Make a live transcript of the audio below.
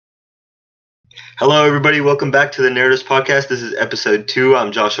Hello, everybody. Welcome back to the Narratives Podcast. This is episode 2.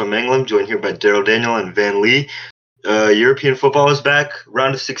 I'm Joshua Manglam, joined here by Daryl Daniel and Van Lee. European football is back.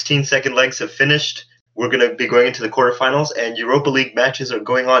 Round of 16 second legs have finished. We're going to be going into the quarterfinals, and Europa League matches are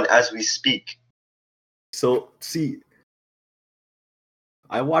going on as we speak. So,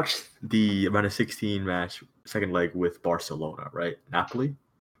 I watched the round of 16 match, second leg with Barcelona, right? Napoli.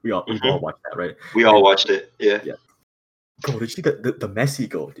 We've all watched that, right? We all watched it, yeah. Bro, did you see the Messi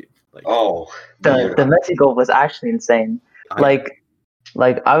goal, dude? The Messi goal was actually insane. I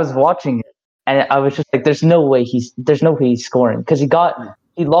was watching it, and I was just like, "There's no way he's scoring," because he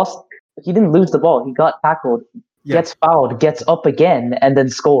didn't lose the ball. He got tackled, gets fouled, gets up again, and then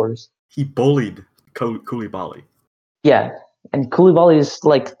scores. He bullied Koulibaly. Yeah, and Koulibaly is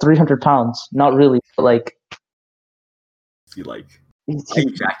like 300 pounds. Not really, but I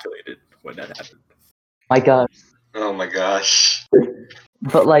ejaculated when that happened. My God. Oh my gosh.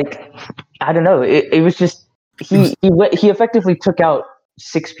 But I don't know. It was just he effectively took out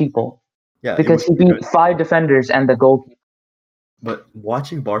 6 people. Yeah, because he beat 5 defenders and the goalkeeper. But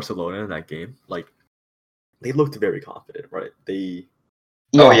watching Barcelona in that game, they looked very confident, right? They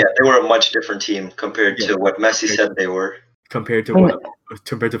were a much different team compared to what Messi said they were. Compared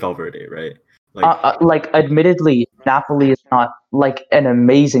to Valverde, right? Admittedly, Napoli is not an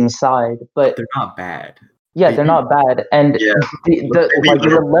amazing side, but they're not bad. Yeah, they're not bad, and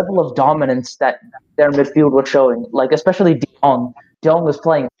the level of dominance that their midfield was showing, especially De Jong was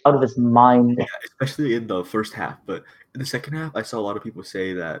playing out of his mind. Yeah, especially in the first half, but in the second half, I saw a lot of people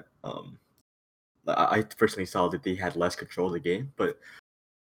say that. I personally saw that they had less control of the game, but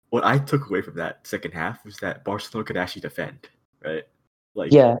what I took away from that second half was that Barcelona could actually defend, right?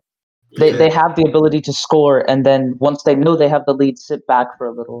 They have the ability to score, and then once they know they have the lead, sit back for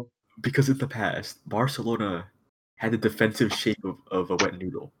a little. Because in the past, Barcelona had the defensive shape of a wet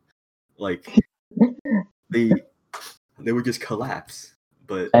noodle. They would just collapse.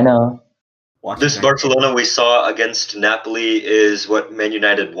 But I know. This Barcelona we saw against Napoli is what Man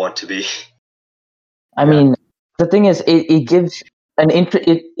United want to be. I mean, the thing is, it gives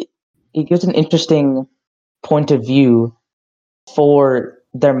it gives an interesting point of view for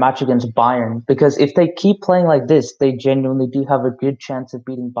their match against Bayern, because if they keep playing like this, they genuinely do have a good chance of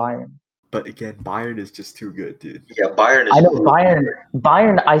beating Bayern. But again, Bayern is just too good, dude. Yeah, Bayern is. I know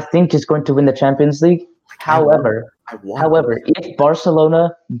Bayern. I think is going to win the Champions League. However, if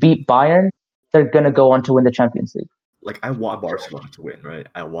Barcelona beat Bayern, they're gonna go on to win the Champions League. I want Barcelona to win, right?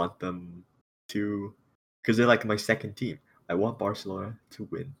 I want them to, because they're my second team. I want Barcelona to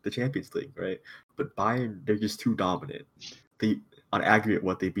win the Champions League, right? But Bayern, they're just too dominant. They, on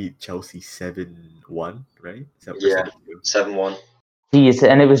aggregate, they beat Chelsea 7-1, right? 7-1. Jeez,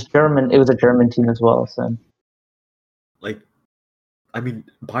 and it was German. It was a German team as well. So,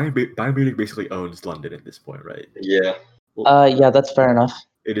 Bayern Munich basically owns London at this point, right? Yeah. Yeah, that's fair enough.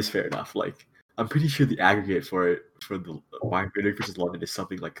 It is fair enough. I'm pretty sure the aggregate for the Bayern Munich versus London is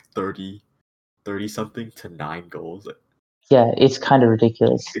something like 30 something to 9 goals. Yeah, it's kind of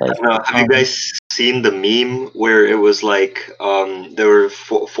ridiculous. Have you guys seen the meme where it was there were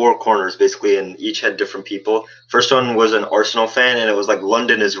 4 corners basically, and each had different people? First one was an Arsenal fan, and it was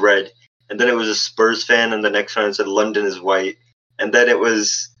London is red, and then it was a Spurs fan, and the next one said London is white, and then it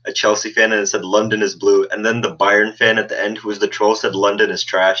was a Chelsea fan, and it said London is blue, and then the Bayern fan at the end, who was the troll, said London is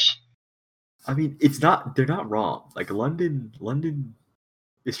trash. I mean, they're not wrong. London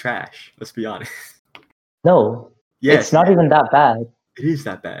is trash. Let's be honest. No. Yes, it's not even that bad. It is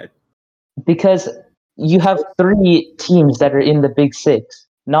that bad. Because you have 3 teams that are in the Big 6.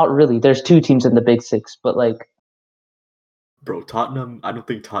 Not really. There's 2 teams in the Big 6, but Bro, Tottenham, I don't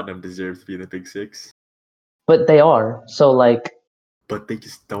think Tottenham deserves to be in the Big 6. But they are. So But they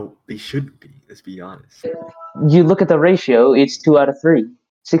just don't. They shouldn't be. Let's be honest. You look at the ratio, it's 2 out of 3.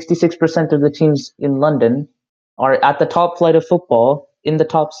 66% of the teams in London are at the top flight of football in the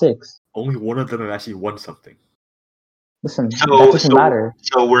top 6. Only one of them have actually won something. Listen, that doesn't matter.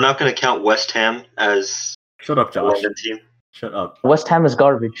 So we're not going to count West Ham as Shut up, Josh. London team. Shut up. West Ham is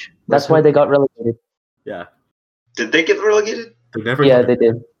garbage. That's why they got relegated. Yeah. Did they get relegated? They never. Yeah, they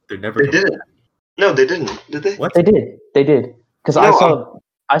did. They never. They didn't. No, they didn't. Did they? What? They did. Because I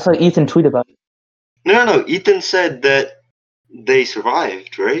saw Ethan tweet about it. No. Ethan said that they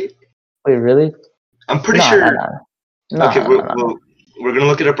survived, right? Wait, really? I'm pretty sure. No. Okay, we're gonna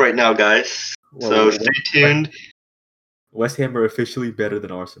look it up right now, guys. So stay tuned. West Ham are officially better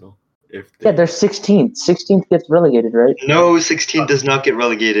than Arsenal. They're 16th. 16th gets relegated, right? No, 16th does not get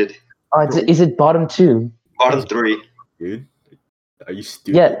relegated. Is it bottom 2? Bottom 3. Dude, are you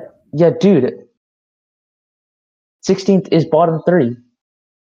stupid? Yeah, dude. 16th is bottom 3.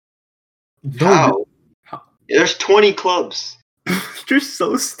 No, How? how? There's 20 clubs. You're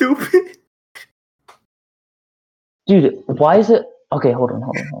so stupid. Dude, why is it? Okay, hold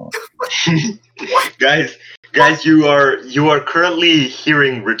on. guys, you are currently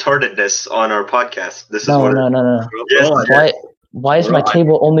hearing retardedness on our podcast. This is No. Yes, Oh, Why is We're my all-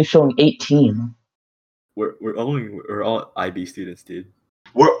 table only showing 18? we're all IB students, dude.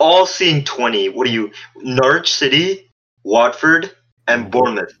 we're all seeing 20. What are you? Norwich City, Watford, and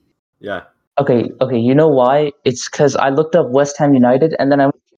Bournemouth. Yeah. Okay. You know why? It's because I looked up West Ham United and then I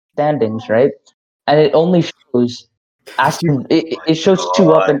went to standings, right? And it only shows Aston. It shows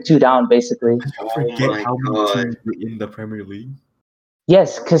 2 up and 2 down, basically. Forget my how many God. teams were in the Premier League.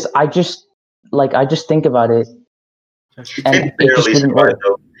 Yes, because I just think about it, and It it just barely didn't survived, work.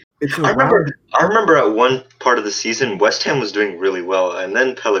 though. It's I remember at one part of the season, West Ham was doing really well, and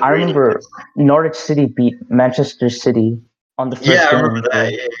then Pellegrini. I remember Norwich City beat Manchester City on the first Yeah, I game. remember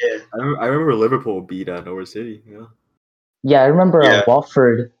that. Yeah. I remember Liverpool beat Norwich City. Yeah. Yeah, I remember Yeah.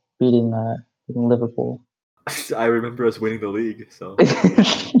 Watford beating Liverpool. I remember us winning the league. So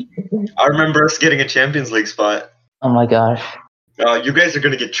I remember us getting a Champions League spot. Oh my gosh. You guys are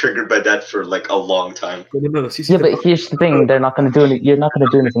gonna get triggered by that for like a long time. no, Yeah, but here's the thing: they're not going to do any. You're not going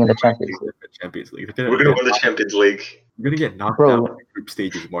to do anything in the Champions League, Champions League. We're gonna win the Champions League. We're gonna get knocked Bro. out in group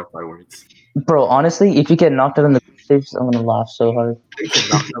stages. Mark my words. bro. Honestly, if you get knocked out in the group stage, I'm going to laugh so hard. We get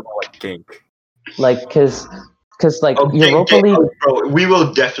knocked out by like Genk. Like, cause like Oh, Europa Genk, League, bro, we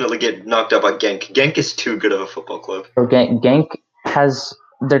will definitely get knocked out by Genk. Genk is too good of a football club. or Genk has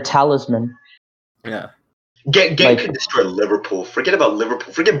their talisman. Yeah. Genk Like- can destroy Liverpool. Forget about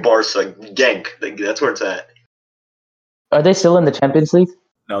Liverpool. Forget Barca. Genk. Like, that's where it's at. Are they still in the Champions League?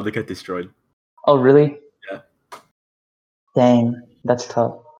 No, they got destroyed. Oh, really? Yeah. Dang, that's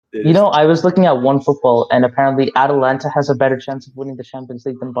tough. It You is- know, I was looking at One Football, and apparently Atalanta has a better chance of winning the Champions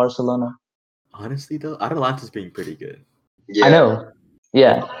League than Barcelona. honestly though, Atalanta's being pretty good. Yeah. I know.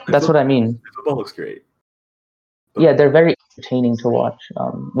 Yeah, The that's what I mean. The football looks great. Yeah, they're very entertaining to watch,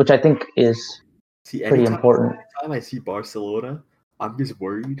 which I think is See, pretty important. Anytime I see Barcelona, I'm just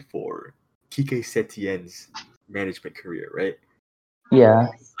worried for Quique Setien's management career, right? Yeah.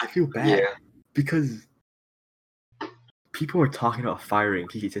 I feel bad Yeah. because people are talking about firing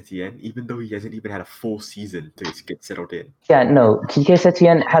Quique Setien, even though he hasn't even had a full season to get settled in. Yeah, no, Quique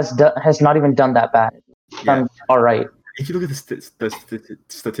Setien has not even done that bad. Yeah. All right. If you look at the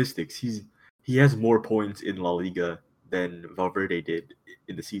statistics, he has more points in La Liga than Valverde did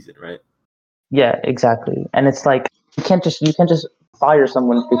in the season, right? Yeah, exactly. And it's like you can't just fire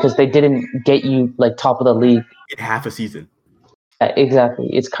someone because they didn't get you like top of the league. In half a season. Yeah, exactly.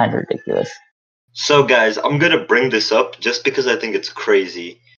 It's kind of ridiculous. So, guys, I'm gonna bring this up just because I think it's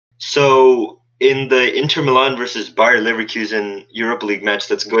crazy. So, in the Inter Milan versus Bayer Leverkusen Europa League match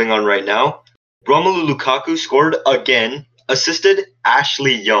that's going on right now, Romelu Lukaku scored again, assisted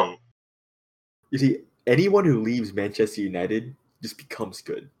Ashley Young. You see, anyone who leaves Manchester United just becomes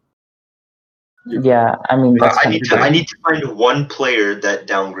good. Yeah, I mean that's I kind need of to find one player that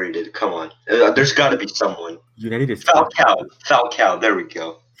downgraded. Come on, there's got to be someone. United is Falcao. There we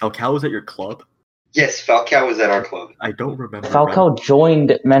go. Falcao is at your club? Yes, Falcao was at our club. I don't remember. Falcao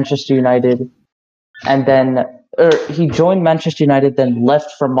joined Manchester United, and then he joined Manchester United, then left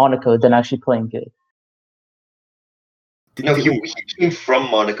for Monaco, then actually playing good. No, he came from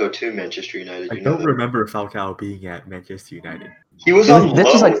Monaco to Manchester United. I You know don't that. remember Falcao being at Manchester United. He was on This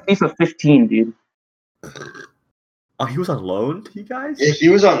is loan. like FIFA 15, dude. Oh, he was on loan to you guys? Yeah, he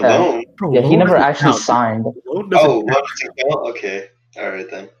was on Yeah. loan. Bro, Yeah, he loan never doesn't actually count. signed. Loan doesn't Oh, count, loan doesn't count? Okay. All right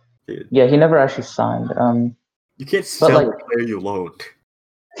then. dude. Yeah, he never actually signed. You can't sell like- a player you loaned.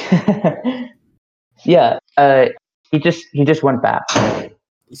 yeah, he just went back.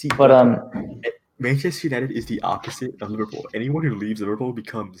 You see, But Manchester United is the opposite of Liverpool. Anyone who leaves Liverpool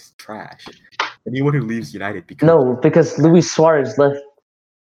becomes trash. Anyone who leaves United becomes no, because Luis Suarez left.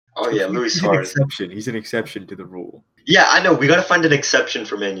 Oh yeah, Luis He's Suarez. an exception. He's an exception to the rule. Yeah, I know. We gotta find an exception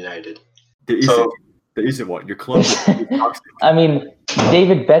for Man United. There isn't. So- There isn't one. Your club is toxic. I mean,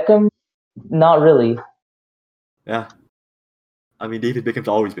 David Beckham, not really. Yeah. I mean, David Beckham's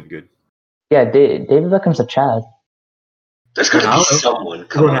always been good. Yeah, David Beckham's a Chad. There's gotta be Ronaldo. someone.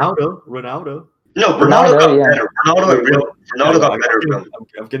 Come on. Ronaldo. No, Ronaldo Ronaldo, got yeah. better. Ronaldo got better.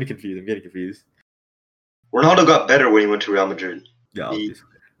 I'm getting confused. Ronaldo got better when he went to Real Madrid, Yeah, obviously.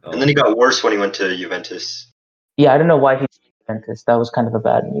 Oh. and then he got worse when he went to Juventus. Yeah, I don't know why he's Juventus. That was kind of a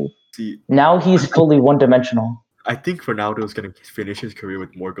bad move. See, Now he's fully one-dimensional. I think Ronaldo's gonna finish his career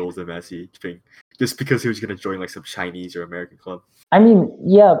with more goals than Messi, just because he was gonna join like some Chinese or American club. I mean,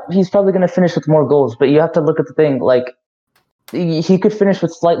 yeah, he's probably going to finish with more goals, but you have to look at the thing, like, he could finish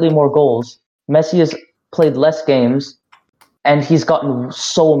with slightly more goals. Messi has played less games, and he's gotten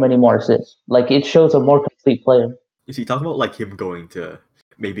so many more assists. Like, it shows a more complete player. You see, talking about like him going to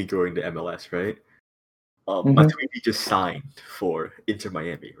MLS, right? Mhm. Matuidi just signed for Inter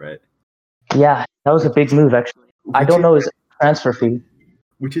Miami, right? Yeah, that was a big move, actually. I don't know his transfer fee.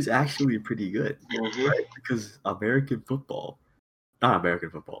 Which is actually pretty good, Mhm. right? Because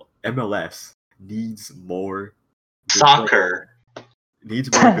MLS needs more good Soccer. players.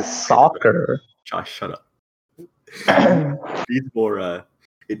 Needs more good players. Soccer. Josh, shut up.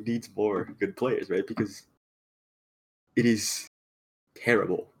 It needs more good players, right? Because it is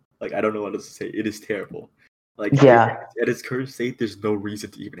terrible. Like, I don't know what else to say. It is terrible. Like, Yeah. at its current state, there's no reason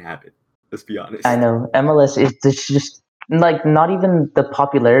to even have it. Let's be honest. I know. MLS is just like not even the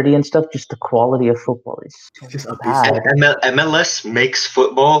popularity and stuff, just the quality of football is so It's just bad. MLS makes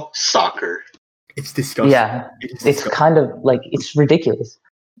football soccer. It's disgusting. Yeah, It is it's kind of like it's ridiculous.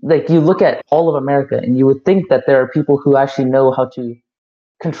 Like, you look at all of America, and you would think that there are people who actually know how to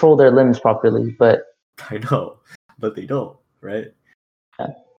control their limbs properly, but I know, but they don't, right? Yeah.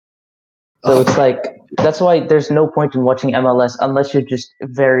 So it's like that's why there's no point in watching MLS unless you're just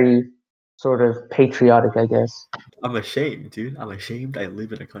very sort of patriotic, I guess. I'm ashamed, dude. I'm ashamed I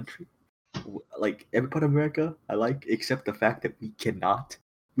live in a country like every part of America I like, except the fact that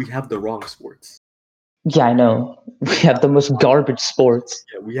we have the wrong sports. Yeah, I know. We have the most garbage sports.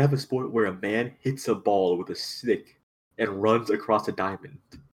 Yeah, we have a sport where a man hits a ball with a stick and runs across a diamond.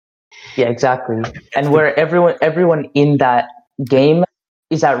 Yeah, exactly. And where everyone in that game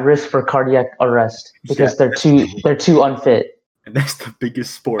is at risk for cardiac arrest because they're too unfit. And that's the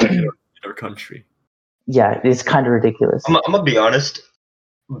biggest sport in our country. Yeah, it's kind of ridiculous. I'm gonna be honest.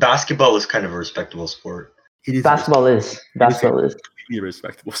 Basketball is kind of a respectable sport. Basketball is a completely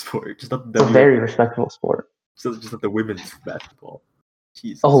respectable sport. Just not a very respectable sport. Just not the women's basketball.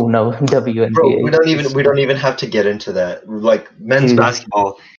 Jesus. Oh no, WNBA. Bro, we don't even have to get into that. Like men's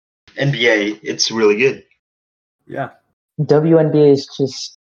basketball, NBA, it's really good. Yeah. WNBA is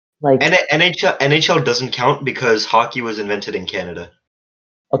just like NHL doesn't count because hockey was invented in Canada.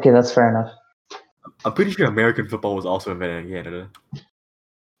 Okay, that's fair enough. I'm pretty sure American football was also invented in Canada.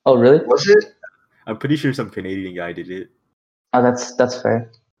 Oh really? Was it? I'm pretty sure some Canadian guy did it. Oh, that's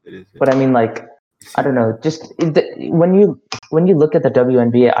fair. It is. But I mean, like, I don't know. Just when you look at the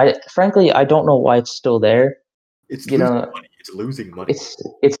WNBA, I don't know why it's still there. It's losing money.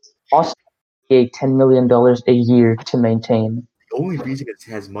 It's costing $10 million a year to maintain. The only reason it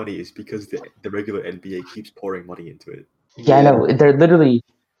has money is because the regular NBA keeps pouring money into it. Yeah, I know. They're literally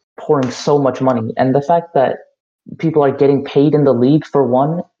pouring so much money, and the fact that people are getting paid in the league for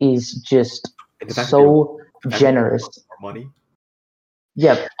one is just so generous. More money.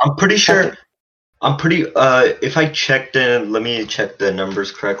 Yeah, I'm pretty sure. If I checked let me check the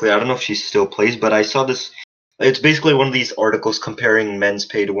numbers correctly. I don't know if she still plays, but I saw this. It's basically one of these articles comparing men's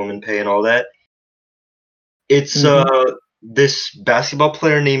pay to women's pay and all that. It's this basketball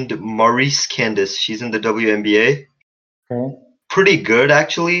player named Maurice Candace. She's in the WNBA. Okay. Pretty good,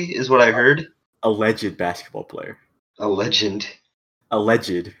 actually, is what I heard. Alleged basketball player. A legend.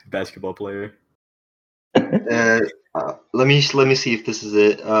 Alleged basketball player. Let me see if this is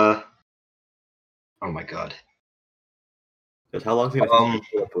it. Oh my god. How long is it gonna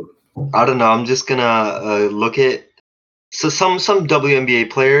I don't know. I'm just gonna look at. So some WNBA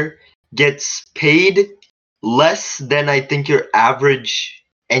player gets paid less than I think your average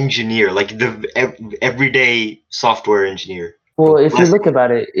engineer, like the everyday software engineer. Well, if you look about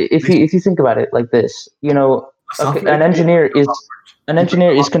it, if you think about it like this, an engineer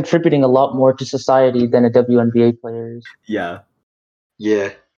is contributing a lot more to society than a WNBA player is. Yeah.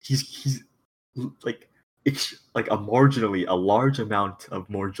 Yeah. He's like a large amount of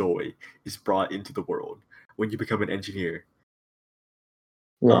more joy is brought into the world when you become an engineer.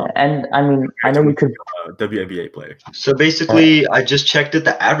 Yeah, and I mean, I know we could WNBA player. So basically, I just checked it.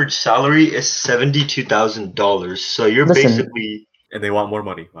 The average salary is $72,000. So you're basically, and they want more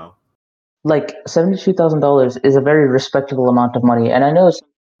money. Wow. Like $72,000 is a very respectable amount of money, and I know some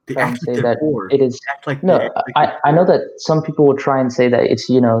say that it is. I know that some people will try and say that it's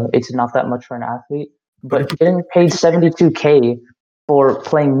it's not that much for an athlete, but getting paid $72K for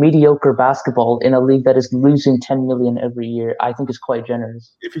playing mediocre basketball in a league that is losing $10 million every year, I think is quite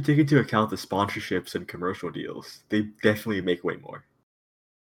generous. If you take into account the sponsorships and commercial deals, they definitely make way more.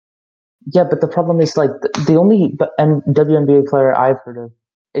 Yeah, but the problem is like the only WNBA player I've heard of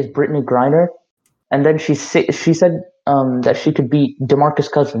is Brittany Griner, and then she said that she could beat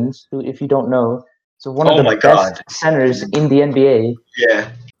DeMarcus Cousins, who, if you don't know, is one of the best centers in the NBA.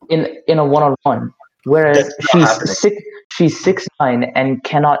 Yeah. In a one-on-one, whereas she's 6'9" and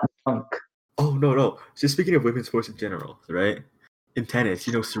cannot dunk. Oh no. So speaking of women's sports in general, right? In tennis,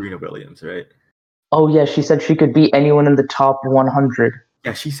 you know Serena Williams, right? Oh yeah, she said she could beat anyone in the top 100.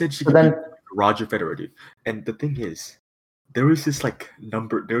 Yeah, she said she So could then, beat Roger Federer, dude. And the thing is, there was this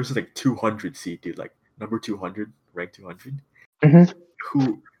 200 seed, dude, like number 200, ranked 200, Mhm.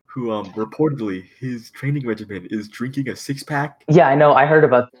 who reportedly his training regimen is drinking a 6-pack. Yeah, I know. I heard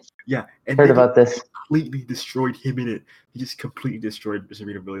about this. Yeah, and Heard they about this. completely destroyed him in it. He just completely destroyed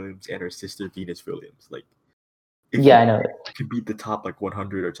Serena Williams and her sister Venus Williams. Like, if Yeah, I you know. can beat the top like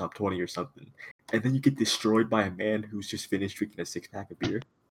 100 or top 20 or something, and then you get destroyed by a man who's just finished drinking a 6-pack of beer.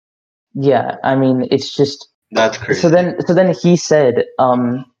 Yeah, I mean, it's just. That's crazy. So then he said,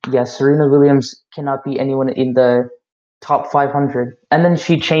 yeah, Serena Williams cannot beat anyone in the top 500, and then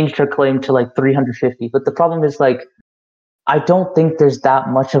she changed her claim to like 350. But the problem is, like, I don't think there's that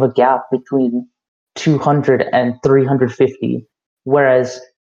much of a gap between 200 and 350, whereas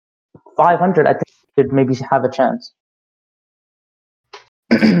 500, I think could maybe have a chance.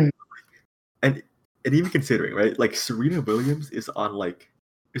 And even considering, right, like Serena Williams is on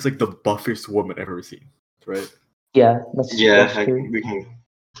it's like the buffest woman I've ever seen, right? Yeah, that's true. we can.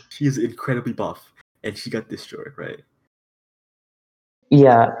 She is incredibly buff, and she got destroyed, right?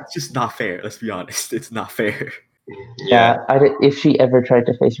 Yeah, It's just not fair. Let's be honest. It's not fair. yeah. If she ever tried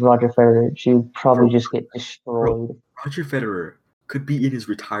to face Roger Federer, she would probably just get destroyed. Roger Federer could be in his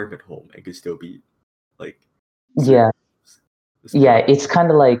retirement home and could still be like. Yeah, it's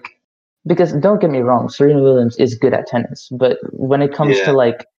kind of like, because don't get me wrong, Serena Williams is good at tennis, but when it comes to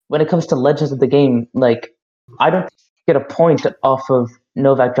legends of the game, like, I don't think she get a point off of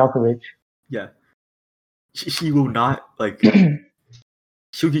Novak Djokovic. Yeah, she will not like.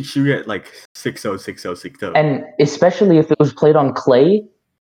 She'll get like 6-0, 6-0, 6-0. And especially if it was played on clay,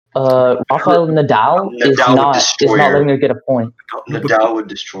 Rafael Nadal is not letting her get a point. Nadal would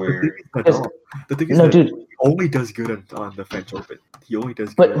destroy her. The thing is, dude, he only does good on the French Open. He only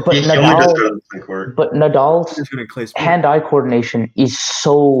does good. But Nadal's hand-eye coordination is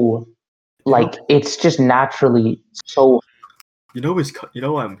so, like, it's just naturally so.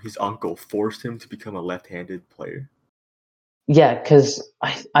 His uncle forced him to become a left-handed player. Yeah, because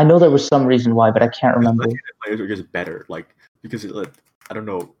I know there was some reason why, but I can't remember. Left-handed players are just better, like, because I don't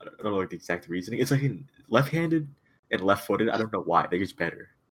know like the exact reasoning. It's like in left-handed and left-footed. I don't know why they're just better.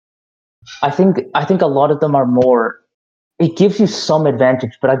 I think a lot of them are more. It gives you some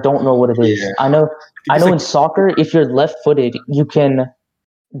advantage, but I don't know what it is. Yeah. I know in soccer, if you're left-footed, you can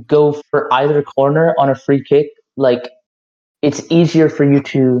go for either corner on a free kick. Like, it's easier for you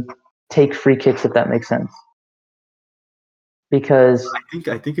to take free kicks, if that makes sense. Because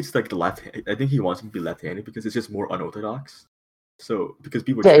I think it's like the left. I think he wants him to be left-handed because it's just more unorthodox. So because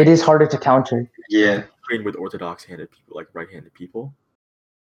people it is harder to counter. Yeah, train with orthodox-handed people, like right-handed people.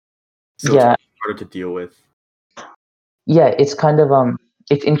 So yeah, it's harder to deal with. Yeah, it's kind of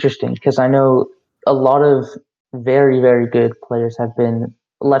it's interesting because I know a lot of very, very good players have been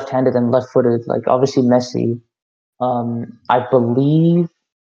left-handed and left-footed. Like, obviously Messi. I believe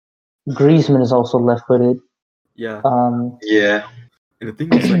Griezmann is also left-footed. Yeah. Yeah. And the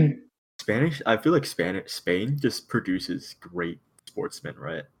thing is, like, Spanish. I feel like Spain just produces great sportsmen,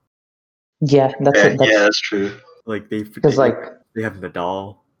 right? Yeah, that's true. Like they have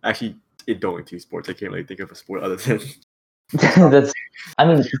Nadal. Actually, in only two sports, I can't really think of a sport other than. They have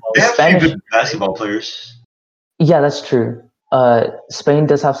Spanish good basketball players. Yeah, that's true. Spain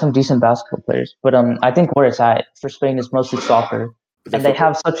does have some decent basketball players, but I think where it's at for Spain is mostly soccer, and they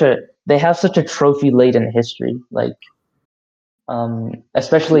have such a trophy-laden history. Like,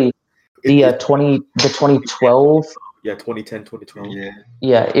 especially the 2012. Yeah, 2010, 2012.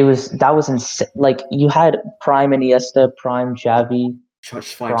 Yeah, that was insane. Like, you had prime Iniesta, prime Xavi,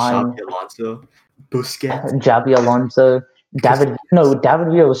 Xabi Alonso, Busquets, Xabi Alonso, David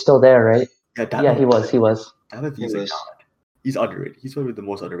Villa was still there, right? Yeah, he was. David Villa, he's underrated. He's probably the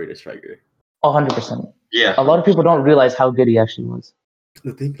most underrated striker. 100%. Yeah. A lot of people don't realize how good he actually was.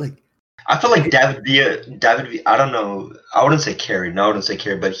 The thing, like, I feel like David Villa, I don't know, I wouldn't say carried,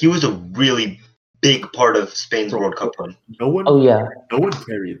 but he was a really big part of Spain's World Cup run. No one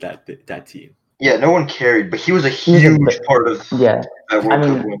carried that team. Yeah, no one carried, but he was a huge part of that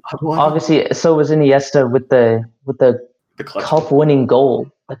World Cup run. Obviously, so was Iniesta with the cup-winning goal.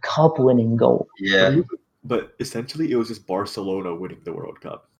 The cup-winning goal. Yeah. But essentially, it was just Barcelona winning the World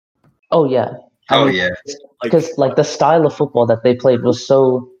Cup. Oh, yeah. Because the style of football that they played was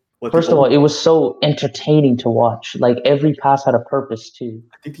so. First of all, it was so entertaining to watch. Like, every pass had a purpose too.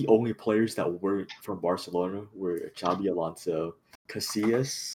 I think the only players that weren't from Barcelona were Xabi Alonso,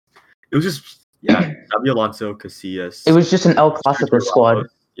 Casillas. It was just Yeah, Xabi Alonso, Casillas. It was just an El Clasico Sergio squad.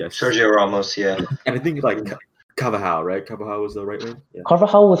 Ramos, yes. Sergio Ramos, yeah. And I think like Carvajal, right? Carvajal was the right wing. Yeah.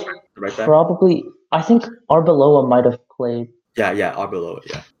 Carvajal was The right back. probably. I think Arbeloa might have played, Yeah, Arbeloa,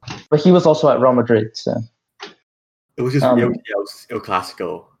 yeah. but he was also at Real Madrid. So It was just it was El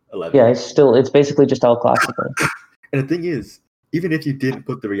Clasico 11. yeah, it's basically just El Clasico. And the thing is, even if you didn't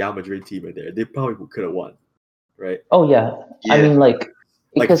put the Real Madrid team in there, they probably could have won, right? Oh yeah. I mean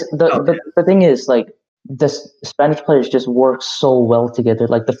because the thing is the Spanish players just work so well together.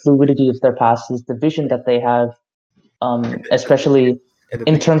 Like the fluidity of their passes, the vision that they have, especially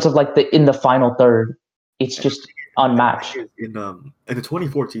in terms of in the final third, it's just unmatched. In the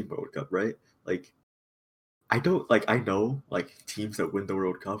 2014 World Cup, right? Like I know teams that win the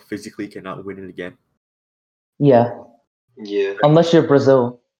World Cup physically cannot win it again. Yeah. Yeah. Unless you're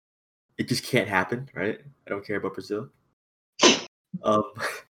Brazil. It just can't happen, right? I don't care about Brazil.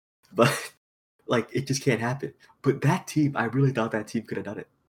 But it just can't happen. But that team, I really thought that team could have done it.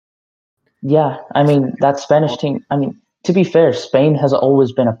 Yeah, I mean that Spanish team. I mean, to be fair, Spain has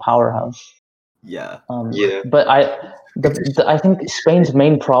always been a powerhouse. Yeah. But I think Spain's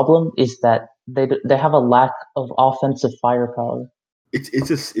main problem is that they have a lack of offensive firepower.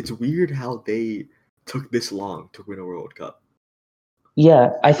 It's weird how they took this long to win a World Cup.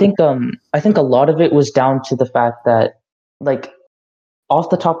 Yeah, I think a lot of it was down to the fact that off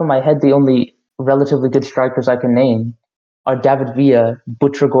the top of my head, the only relatively good strikers I can name are David Villa,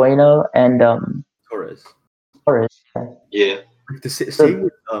 Butragueno, and Torres. Yeah.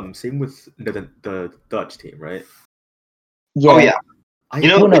 Same with the Dutch team, right? Yeah. Oh yeah.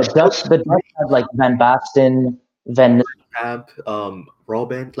 The Dutch had Van Basten, Van Camp,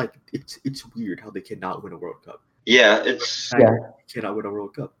 Robben. It's weird how they cannot win a World Cup. Yeah, cannot win a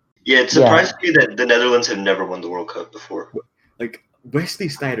World Cup. Yeah, it surprised me that the Netherlands have never won the World Cup before. Wesley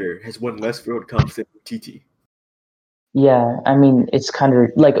Sneijder has won less World Cups than Titi. Yeah, I mean, it's kind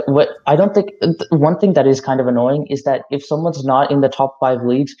of what I don't think. One thing that is kind of annoying is that if someone's not in the top 5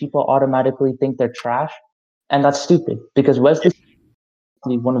 leagues, people automatically think they're trash, and that's stupid because Wesley is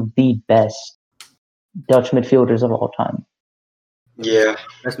one of the best Dutch midfielders of all time. Yeah,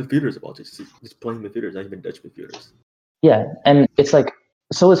 best midfielders of all time. Just playing midfielders, not even Dutch midfielders. Yeah, and it's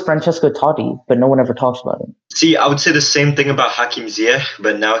so is Francesco Totti, but no one ever talks about him. See, I would say the same thing about Hakim Ziyech,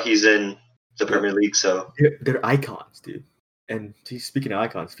 but now he's in the Premier League, so they're icons, dude. And speaking of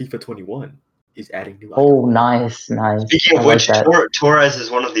icons, FIFA 21 is adding new icons. Oh, nice. Speaking of which, Torres is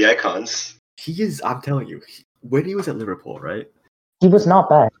one of the icons. He is. I'm telling you, when he was at Liverpool, right? He was not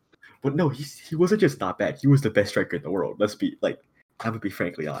bad. But no, he wasn't just not bad. He was the best striker in the world. Let's be I'm gonna be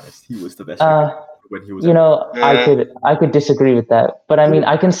frankly honest. He was the best striker when he was. I could disagree with that, but I mean,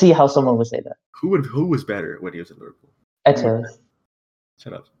 I can see how someone would say that. Who was better when he was at Liverpool? Eto'o.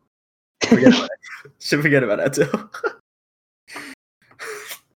 Shut up. Forget about Eto'o.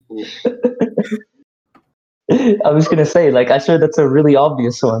 I was gonna say, I swear that's a really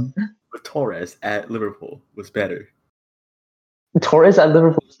obvious one. But Torres at Liverpool was better. Torres at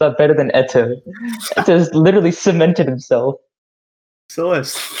Liverpool is not better than Eto'o. Eto'o's literally cemented himself. So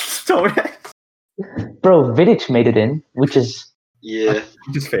is Torres. Bro, Vidic made it in, which is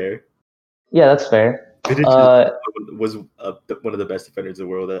fair. Yeah, that's fair. Vidic was one of the best defenders in the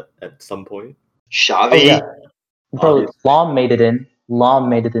world at some point. Xavi. Oh, yeah. Bro, Lahm made it in.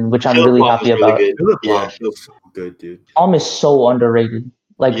 Which I'm really happy about. Lahm feels so good, dude. Lahm is so underrated.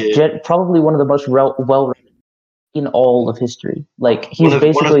 Probably one of the most well in all of history. He's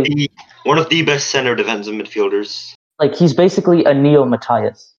basically one of the best center defensive midfielders. He's basically a Neo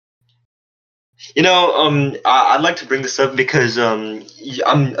Matthias. I'd like to bring this up because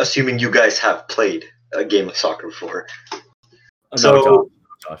I'm assuming you guys have played a game of soccer before.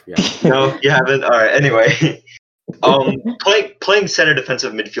 Josh, yeah. No, you haven't. All right. Anyway, playing center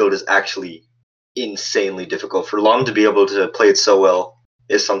defensive midfield is actually insanely difficult. For Lahm to be able to play it so well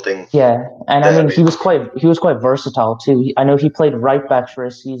is something. Yeah, and I mean he was quite versatile too. I know he played right back for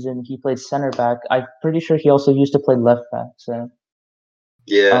a season. He played center back. I'm pretty sure he also used to play left back. So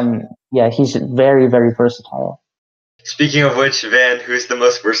yeah, he's very, very versatile. Speaking of which, Van, who's the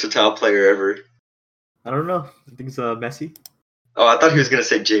most versatile player ever? I don't know. I think it's Messi. Oh, I thought he was gonna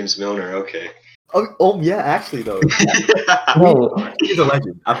say James Milner. Okay. Oh yeah, actually though. No, he's a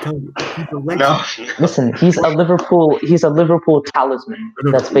legend. I'm telling you, he's a legend. No. Listen, he's a Liverpool talisman.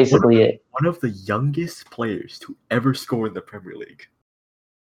 That's basically it. One of the youngest players to ever score in the Premier League.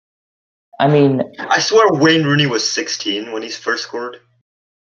 I mean, I swear Wayne Rooney was 16 when he first scored.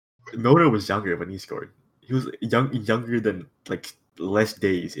 Milner was younger when he scored. He was younger than less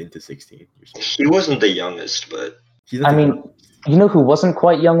days into 16. He wasn't the youngest, but He's I nothing mean, you know who wasn't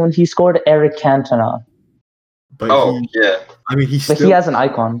quite young when he scored? Eric Cantona. but yeah. I mean, he's But still he has an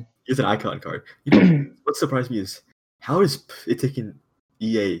icon. he's an icon card. You know, what surprised me is how is it taking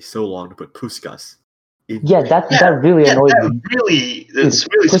EA so long to put Puskas in? Yeah, that really annoyed that me. That's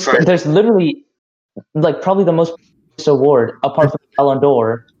really surprising. There's literally like probably the most award apart from Ballon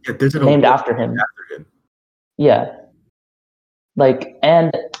d'Or there's an named award after him. after him. Yeah. Like,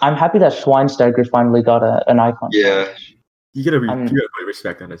 and I'm happy that Schweinsteiger finally got an icon. Yeah. You gotta put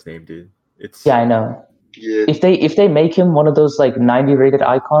respect on his name, dude. It's Yeah, I know. Yeah. If they make him one of those like 90 rated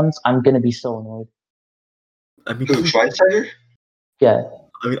icons, I'm gonna be so annoyed. I mean, Who, Schweinsteiger? Yeah.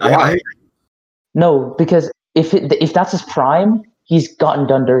 I mean, Why? No, because if that's his prime, he's gotten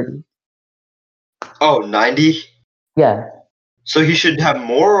done dirty. Oh, 90? Yeah, So he should have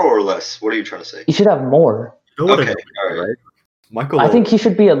more or less? What are you trying to say? he should have more. you know what Okay, I mean, alright. right? Michael I think Owen, he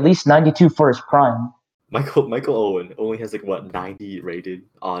should be at least 92 for his prime. Michael Owen only has like what 90 rated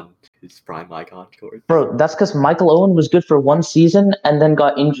on his prime icon card. Bro, that's because Michael Owen was good for one season and then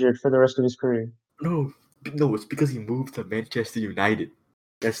got injured for the rest of his career. No, it's because he moved to Manchester United.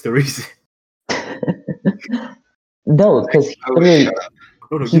 That's the reason. No, because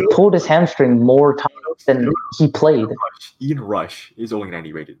he pulled his hamstring more times than he played. Ian Rush is only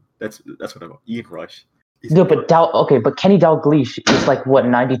 90 rated. That's what I want. Ian Rush. No, but but Kenny Dalglish is like what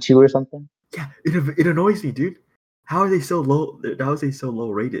 92 or something. Yeah, it annoys me, dude. How are they so low? How is they so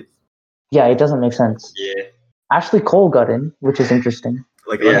low rated? Yeah, it doesn't make sense. Yeah. Ashley Cole got in, which is interesting.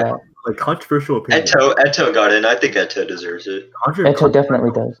 Like controversial opinion. Eto got in. I think Eto deserves it. Eto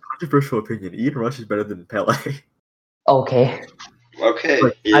definitely does. Controversial opinion. Ian Rush is better than Pele. Okay. Okay.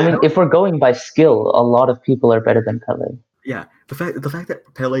 Yeah. I mean, if we're going by skill, a lot of people are better than Pele. Yeah, the fact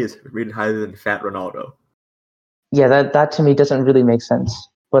that Pele is rated higher than Fat Ronaldo. Yeah, that to me doesn't really make sense.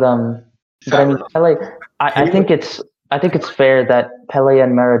 But I mean, Pele. I think it's fair that Pele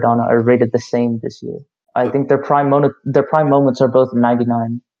and Maradona are rated the same this year. I think their prime moments are both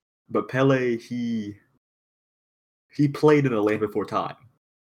 99. But Pele, he played in a land before time.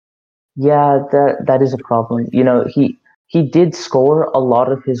 Yeah, that is a problem. You know, he did score a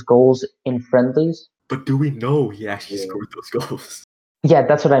lot of his goals in friendlies. But do we know he actually scored those goals? Yeah,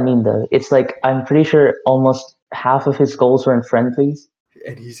 that's what I mean though. It's like I'm pretty sure almost half of his goals were in friendlies.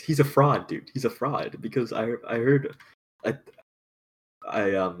 And he's a fraud, dude. He's a fraud because I heard I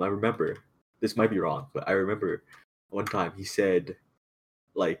remember, this might be wrong, but I remember one time he said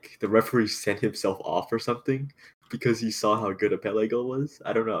like the referee sent himself off or something because he saw how good a Pele goal was.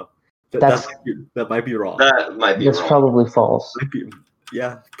 I don't know. That might be wrong. That might be That's wrong. probably false.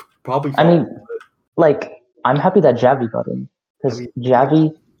 Yeah, probably false. I mean, like, I'm happy that Xavi got in because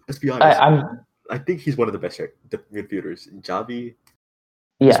Xavi. Let's be honest. I think he's one of the best midfielders. Xavi.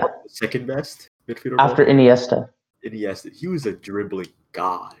 Yeah. The second best midfielder after Iniesta. Iniesta, he was a dribbling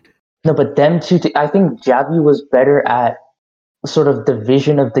god. No, but them two. I think Xavi was better at sort of the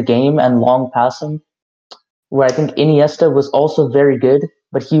vision of the game and long passing, where I think Iniesta was also very good,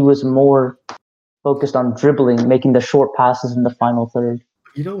 but he was more focused on dribbling, making the short passes in the final third.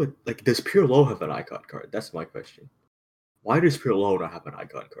 You know what? Like, does Pirlo have an icon card? That's my question. Why does Pirlo not have an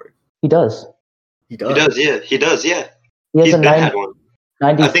icon card? He does. He does. Yeah. He does. Yeah. He has had one.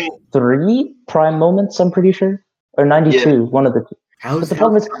 93 prime moments. I'm pretty sure, or 92. One of the two. But the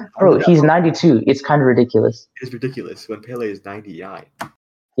problem is, bro, he's 92. It's kind of ridiculous. It's ridiculous when Pele is 99.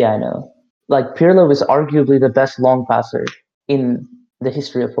 Yeah, I know. Like, Pirlo is arguably the best long passer in the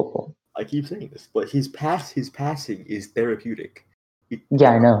history of football. I keep saying this, but his passing is therapeutic.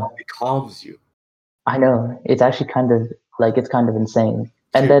 I know. It calms you. I know. It's actually kind of insane.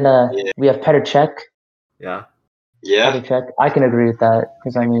 And then we have Petr Cech. Yeah. Yeah. Petr Cech. I can agree with that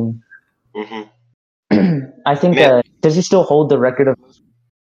because I mean, I think does he still hold the record of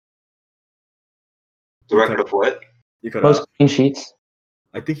what? Most clean sheets?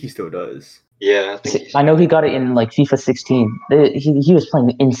 I think he still does. Yeah, I know he got it in like FIFA 16. He was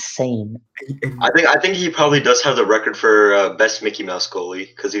playing insane. I think he probably does have the record for best Mickey Mouse goalie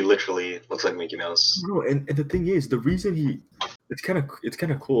because he literally looks like Mickey Mouse. No, and the thing is, the reason it's kind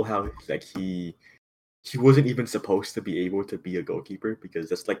of cool how like he wasn't even supposed to be able to be a goalkeeper because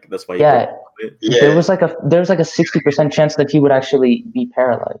that's why. There was like a 60% chance that he would actually be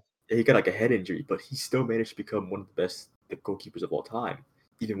paralyzed. Yeah, he got like a head injury, but he still managed to become one of the best goalkeepers of all time,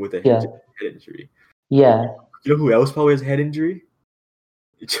 even with a head injury. Yeah. You know who else probably has a head injury?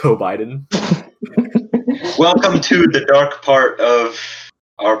 Joe Biden. Welcome to the dark part of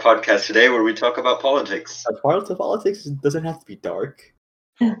our podcast today, where we talk about politics. Part of politics doesn't have to be dark.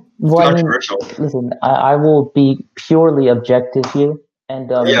 Well, I mean, listen, I will be purely objective here, and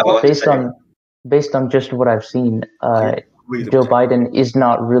based on based on just what I've seen, Wait a Joe minute. Biden is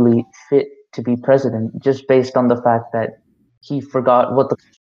not really fit to be president, just based on the fact that he forgot what the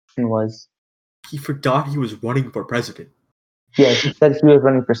question was. He forgot he was running for president. Yeah, he said he was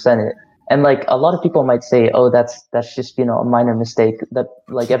running for Senate, and like a lot of people might say, "Oh, that's just a minor mistake that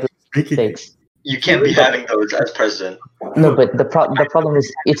like everyone Making mistakes." You can't be having those as president. No, but the problem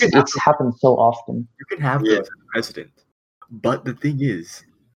is it's happened so often. You can have Yeah. those as president, but the thing is,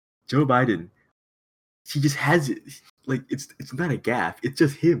 Joe Biden, he just has it. Like it's not a gaffe. It's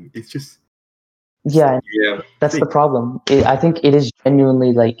just him. It's just Yeah, Yeah. that's the problem. I think it is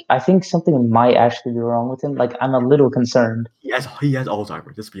genuinely like I think something might actually be wrong with him. Like I'm a little concerned. he has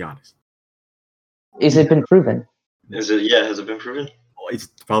Alzheimer's. Let's be honest. Is it been proven? Has it been proven? Well, it's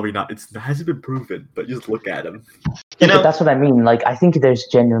probably not. It hasn't been proven, but just look at him. You But know, that's what I mean. Like I think there's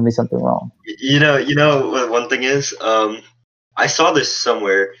genuinely something wrong. you know what one thing is, I saw this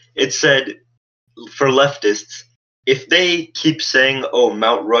somewhere. It said for leftists, if they keep saying, "Oh,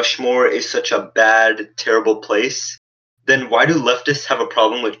 Mount Rushmore is such a bad, terrible place," then why do leftists have a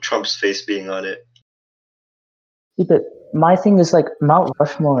problem with Trump's face being on it? See, but my thing is like Mount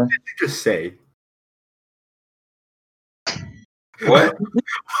Rushmore. Just say What?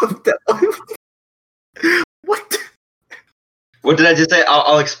 what? What? What did I just say?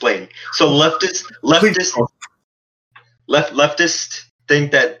 I'll explain. So leftists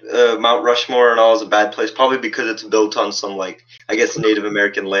think that Mount Rushmore and all is a bad place, probably because it's built on some like I guess Native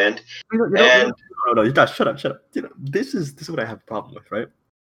American land. And No, you guys, shut up. You know, this is what I have a problem with, right?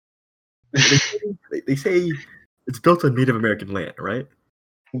 They say it's built on Native American land, right?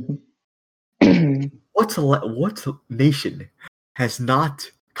 What nation has not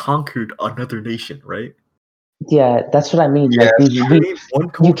conquered another nation, right? Yeah, that's what I mean. Yeah, Like Name one you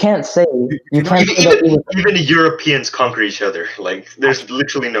culture. can't say you cannot- can't say that we even Europeans conquer each other. Like there's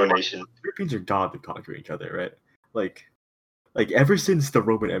literally no nation. Europeans are god to conquer each other, right? Like ever since the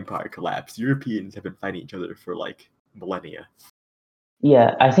Roman Empire collapsed, Europeans have been fighting each other for like millennia.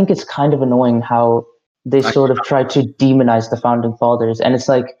 Yeah, I think it's kind of annoying how they sort of try to demonize the founding fathers, and it's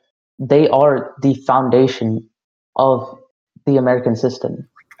like they are the foundation of the American system.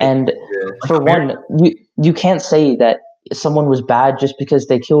 And Yeah. for one, you can't say that someone was bad just because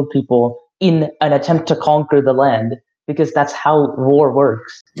they killed people in an attempt to conquer the land, because that's how war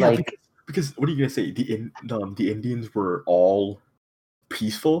works. Yeah, Like because what are you gonna say? The Indians were all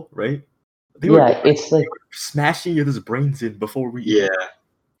peaceful, right? They were it's like smashing each other's brains in before we. Yeah.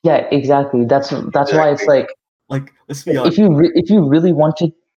 yeah, exactly. That's why it's like let's be honest. if you really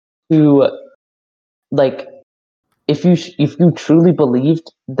wanted to like if you truly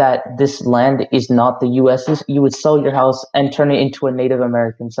believed that this land is not the US's, you would sell your house and turn it into a Native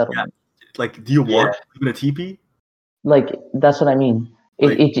American settlement. Like, do you want to live in a teepee? Like that's what I mean.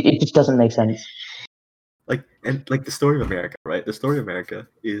 It just doesn't make sense. Like the story of America, right? The story of America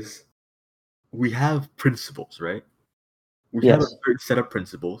is we have principles, right? We have a certain set of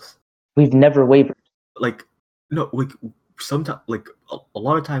principles. We've never wavered. Like sometimes a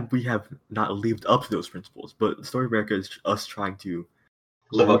lot of time we have not lived up to those principles, but the story of America is us trying to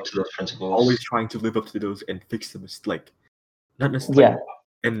live up to those principles. Always trying to live up to those and fix them. Like not necessarily.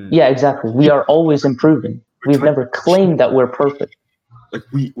 Yeah. Yeah, exactly. We are always improving. We've never claimed that we're perfect. Like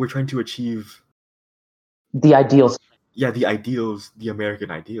we're trying to achieve the ideals. Yeah, the ideals, the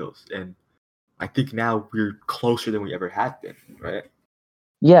American ideals, and I think now we're closer than we ever had been, right?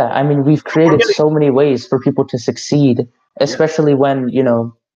 Yeah, I mean, we've created so many ways for people to succeed, especially when you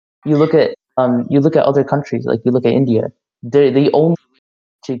look at other countries, like you look at India. The only way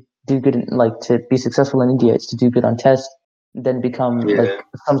to do good, to be successful in India, is to do good on tests, then become like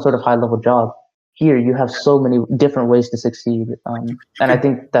some sort of high level job. Here, you have so many different ways to succeed, and I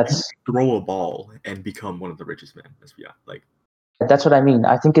think that's throw a ball and become one of the richest men. Like that's what I mean.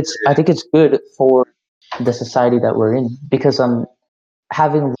 I think it's good for the society that we're in, because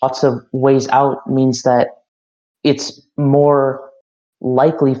having lots of ways out means that it's more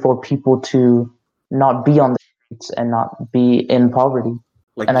likely for people to not be on the streets and not be in poverty.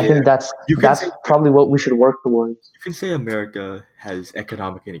 And I think that's probably what we should work towards. You can say America has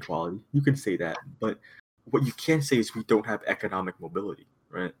economic inequality. You can say that, but what you can't say is we don't have economic mobility,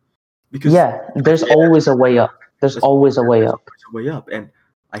 right? Because there's always a way up. There's always a way up. There's a way up, and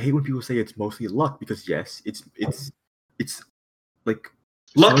I hate when people say it's mostly luck, because yes, it's like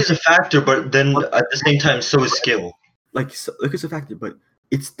luck is a factor, but then at the same time, so is skill. Luck is a factor, but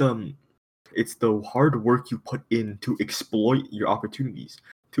it's the hard work you put in to exploit your opportunities,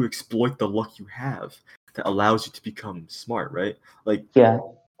 to exploit the luck you have, that allows you to become smart, right? Like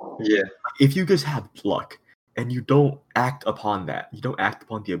if you just have luck and you don't act upon that, you don't act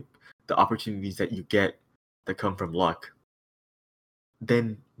upon the opportunities that you get that come from luck,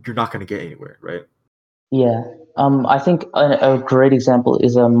 then you're not going to get anywhere, right? Yeah. I think a great example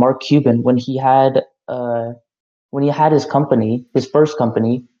is Mark Cuban when he had his company, his first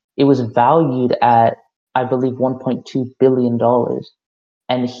company. It was valued at, I believe, $1.2 billion,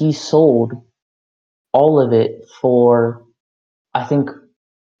 and he sold all of it for, I think,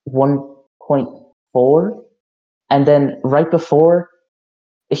 1.4, and then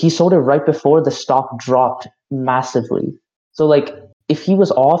he sold it right before the stock dropped massively. So like, if he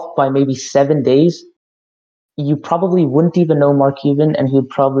was off by maybe 7 days, you probably wouldn't even know Mark Cuban, and he'd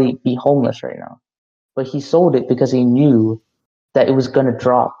probably be homeless right now. But he sold it because he knew that it was going to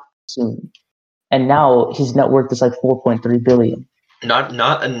drop soon. And now his net worth is like 4.3 billion. Not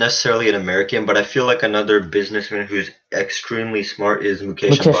necessarily an American, but I feel like another businessman who's extremely smart is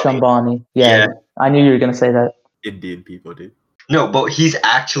Mukesh Ambani. Yeah, I knew you were going to say that. Indian people, dude. No, but he's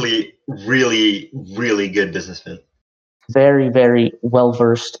actually really, really good businessman. Very, very well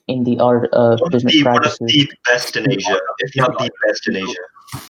versed in the art of business practices. One of the best in Asia, if not the best in Asia.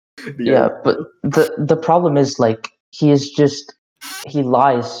 Yeah, but the problem is, like, he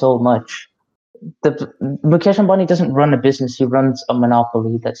lies so much. Mukesh Ambani doesn't run a business; he runs a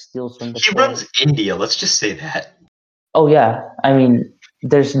monopoly that steals from the. He runs India. Let's just say that. Oh yeah, I mean,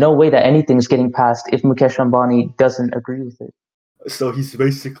 there's no way that anything's getting passed if Mukesh Ambani doesn't agree with it. So he's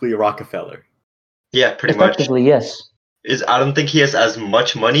basically a Rockefeller. Yeah, pretty much. Effectively, yes. I don't think he has as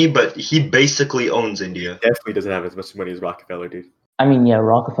much money, but he basically owns India. He definitely doesn't have as much money as Rockefeller, dude. I mean, yeah,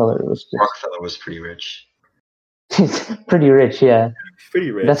 Rockefeller was pretty rich. Pretty rich, yeah. Pretty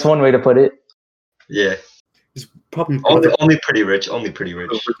rich. That's one way to put it. Yeah. He's probably only pretty rich. Only pretty rich.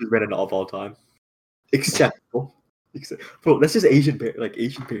 The richest man of all time. Acceptable. Bro, that's just Asian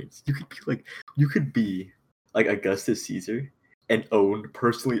parents. You could be like Augustus Caesar and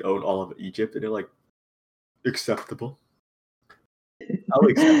personally own all of Egypt, and they're like, acceptable. I'll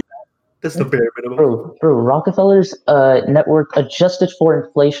accept that. That's the bare minimum. Bro, Rockefeller's net worth adjusted for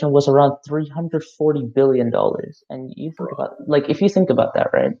inflation was around $340 billion. And you think about, like, if you think about that,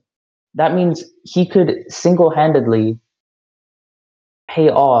 right? That means he could single-handedly pay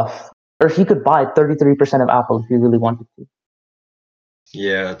off, or he could buy 33% of Apple if he really wanted to.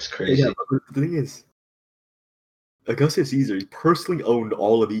 Yeah, that's crazy. Yeah, but the thing is, Augustus Caesar personally owned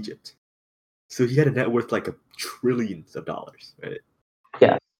all of Egypt. So he had a net worth like trillions of dollars, right?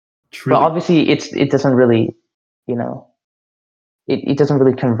 Yeah. But obviously it doesn't really, it doesn't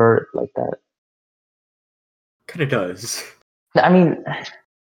really convert like that. Kind of does. I mean,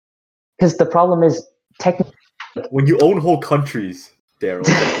 because the problem is technically when you own whole countries, Daryl.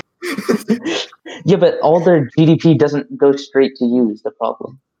 Yeah, but all their GDP doesn't go straight to you is the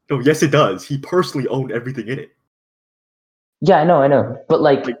problem. No, yes it does. He personally owned everything in it. Yeah, I know. But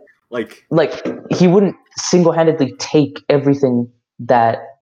like he wouldn't single-handedly take everything that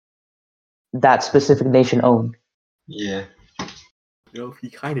specific nation owned. Yeah. He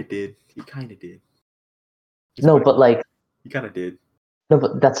kind of did. He kind of did. He did. No,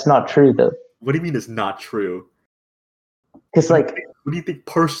 but that's not true, though. What do you mean it's not true? Because, what do you think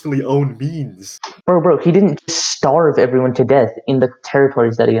personally owned means? Bro, he didn't just starve everyone to death in the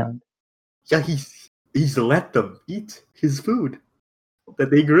territories that he owned. Yeah, he's let them eat his food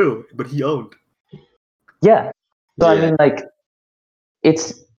that they grew, but he owned. Yeah. So, I mean, like,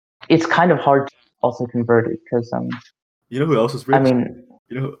 it's kind of hard to also convert it, because, You know who else is rich? I mean...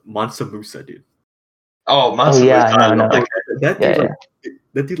 Mansa Musa, dude. Oh, Mansa Musa. Yeah, I know.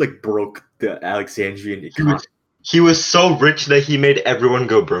 That dude broke the Alexandrian economy. He was so rich that he made everyone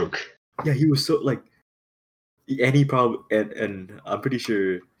go broke. Yeah, he was so and he probably and I'm pretty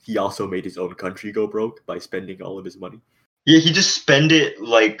sure he also made his own country go broke by spending all of his money. Yeah, he just spent it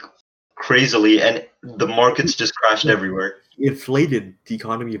like crazily, and the markets just crashed everywhere. He inflated the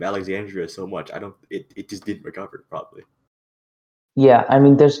economy of Alexandria so much. It just didn't recover probably. Yeah, I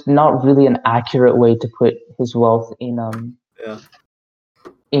mean, there's not really an accurate way to put his wealth in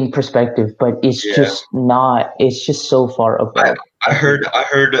perspective, but it's just not. It's just so far above. I heard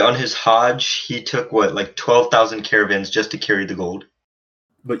on his Hajj he took 12,000 caravans just to carry the gold.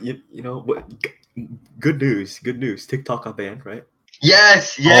 But you know what? Good news. TikTok got banned, right?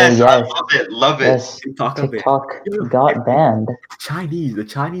 Yes. Oh, yes. I love it. Yes, TikTok got banned. The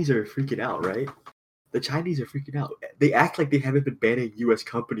Chinese are freaking out, right? The Chinese are freaking out. They act like they haven't been banning U.S.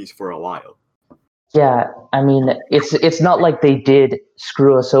 companies for a while. Yeah, I mean, it's not like they did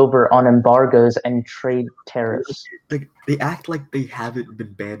screw us over on embargoes and trade tariffs. Like, they act like they haven't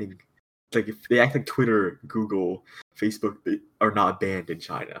been banning. Like, if they act like Twitter, Google, Facebook are not banned in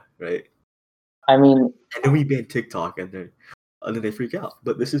China, right? I mean... And then we banned TikTok, and then and then they freak out.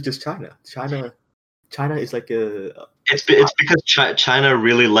 But this is just China. China is like a. It's because China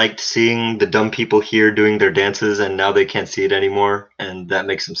really liked seeing the dumb people here doing their dances, and now they can't see it anymore, and that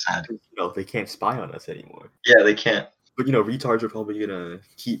makes them sad. They can't spy on us anymore. Yeah, they can't. But retards are probably gonna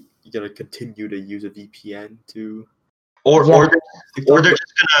continue to use a VPN to. Or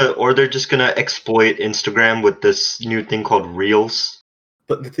they're just gonna exploit Instagram with this new thing called Reels.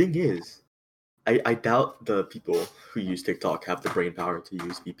 But the thing is, I doubt the people who use TikTok have the brain power to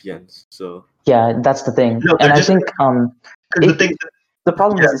use VPNs. So yeah, that's the thing. No, and I just- think the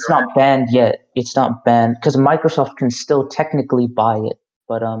problem is it's not banned yet. It's not banned because Microsoft can still technically buy it,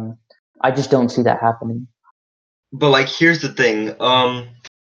 but I just don't see that happening. But like, here's the thing.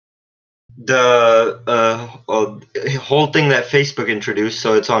 The whole thing that Facebook introduced,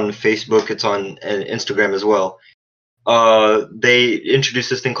 so it's on Facebook, it's on Instagram as well. They introduced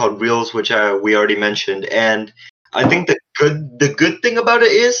this thing called Reels, which we already mentioned, and I think the good thing about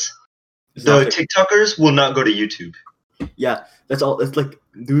it is the TikTokers will not go to YouTube. Yeah, that's all. It's like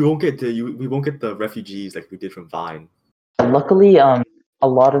we won't get the refugees like we did from Vine. Luckily, a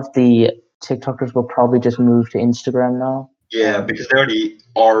lot of the TikTokers will probably just move to Instagram now. Yeah, because they already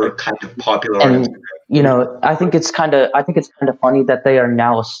are kind of popular on And Instagram. I think it's kind of funny that they are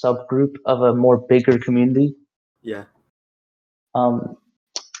now a subgroup of a more bigger community. Yeah.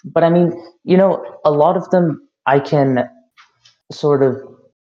 But I mean, a lot of them I can sort of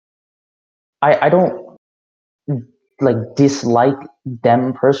I don't like dislike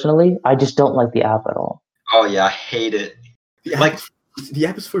them personally. I just don't like the app at all. Oh yeah, I hate it. The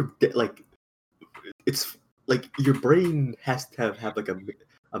app is for like it's like your brain has to have like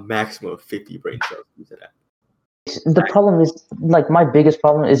a maximum of 50 brain cells to use that app. The problem is like my biggest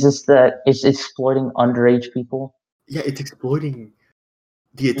problem is just that it's exploiting underage people. Yeah, it's exploiting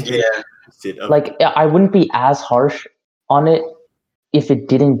the attention. Like I wouldn't be as harsh on it if it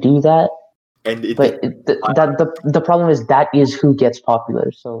didn't do that. And the problem is that is who gets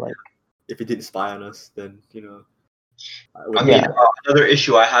popular. So like, if it didn't spy on us, then another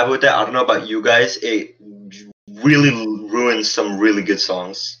issue I have with that, I don't know about you guys, it really ruins some really good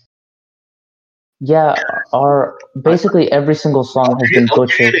songs. Yeah, basically every single song has been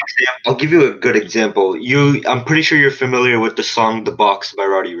butchered. I'll give you a good example. I'm pretty sure you're familiar with the song "The Box" by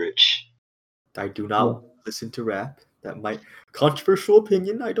Roddy Ricch. I do not listen to rap. That might controversial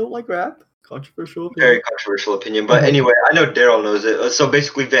opinion. I don't like rap. Controversial opinion. Very controversial opinion, but anyway, I know Daryl knows it. So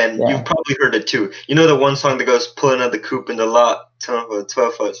basically, Van, you've probably heard it too. You know the one song that goes "Pulling out the coop in the lot,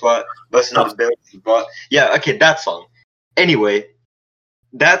 12-foot SWAT, busting out the bill." Yeah, okay, that song. Anyway,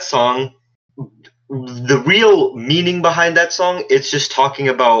 that song, the real meaning behind that song, it's just talking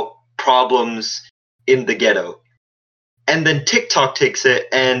about problems in the ghetto, and then TikTok takes it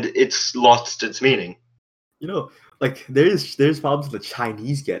and it's lost its meaning. Like there's problems in the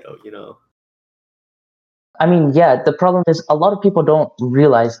Chinese ghetto. I mean, yeah, the problem is a lot of people don't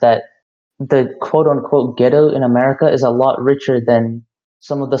realize that the quote unquote ghetto in America is a lot richer than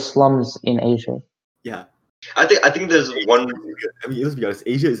some of the slums in Asia. Yeah. I think there's one. I mean, let's be honest.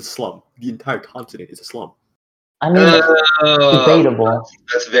 Asia is a slum. The entire continent is a slum. I mean, debatable.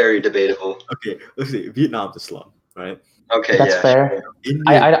 That's very debatable. Okay, let's see. Vietnam's a slum, right? Okay, that's fair.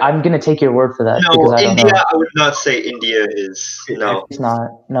 India, I'm gonna take your word for that. No, India. I would not say India is. No, it's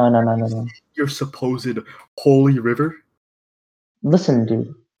not. No. Your supposed holy river. Listen,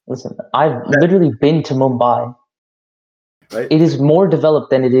 dude. Listen. I've literally been to Mumbai. Right. It is more developed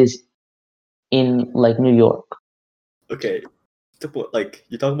than it is in like New York. Okay, like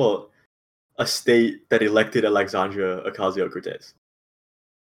you're talking about a state that elected Alexandria Ocasio-Cortez.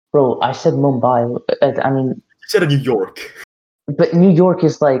 Bro, I said Mumbai. I mean, you said New York. But New York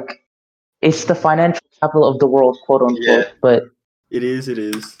is like, it's the financial capital of the world, quote unquote. Yeah. But it is.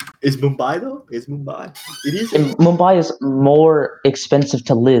 Is Mumbai though? Is Mumbai? It is. Mumbai is more expensive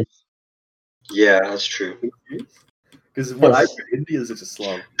to live. Yeah, that's true. Because what I've heard, India is just a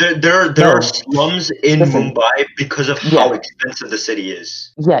slum. There are slums in Mumbai because of how expensive the city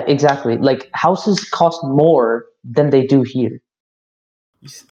is. Yeah, exactly. Like houses cost more than they do here.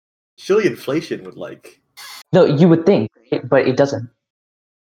 Surely inflation would like. No, you would think, but it doesn't.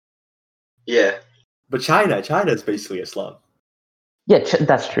 Yeah. But China is basically a slum. Yeah,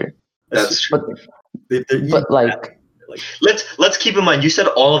 that's true. That's true. But like, let's keep in mind. You said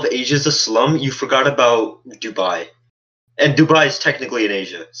all of Asia is a slum. You forgot about Dubai. And Dubai is technically in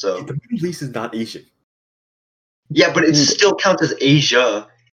Asia, so the Middle East is not Asian. Yeah, but it still counts as Asia.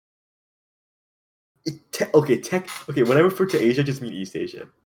 Okay. When I refer to Asia, I just mean East Asia,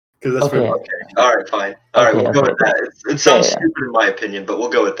 because that's okay. All right, fine. All right, we'll go with that. It sounds stupid in my opinion, but we'll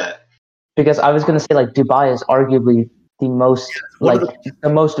go with that. Because I was gonna say like Dubai is arguably the most one of the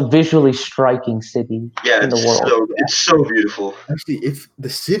most visually striking city Yeah, in the world. it's so beautiful. Actually, if the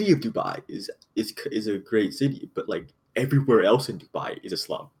city of Dubai is a great city, but like everywhere else in Dubai is a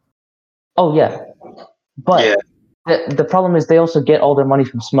slum. Oh yeah, but Yeah. the problem is they also get all their money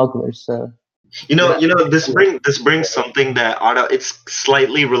from smugglers. So This brings something that I don't, it's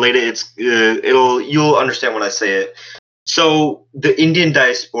slightly related. You'll understand when I say it. So the Indian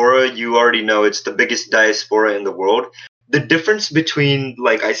diaspora, you already know, it's the biggest diaspora in the world. The difference between,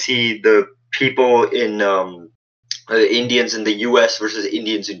 like, I see the people in Indians in the U.S. versus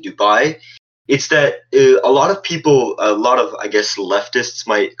Indians in Dubai. It's that a lot of people, a lot of, I guess, leftists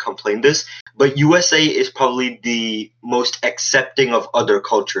might complain this, but USA is probably the most accepting of other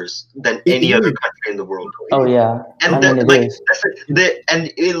cultures than any other country in the world. oh yeah, And I mean it like,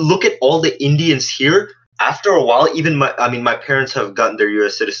 is. look at all the Indians here. After a while, even my parents have gotten their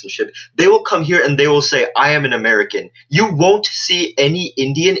U.S. citizenship. They will come here and they will say, "I am an American." You won't see any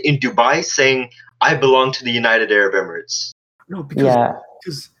Indian in Dubai saying, "I belong to the United Arab Emirates." No,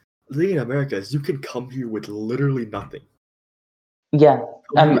 because living in America is you can come here with literally nothing. Yeah,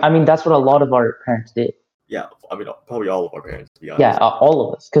 I mean that's what a lot of our parents did. Yeah, I mean probably all of our parents, to be honest. Yeah, all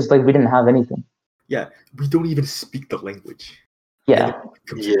of us, because like we didn't have anything. Yeah, we don't even speak the language. Yeah,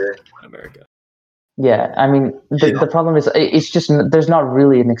 in America. Yeah, I mean the problem is it's just there's not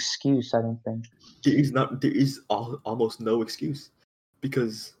really an excuse. I don't think there is almost no excuse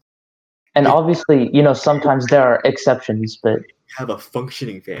because. And obviously, sometimes there are exceptions, but you have a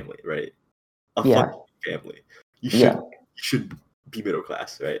functioning family, right? Yeah. Functioning family. You should be middle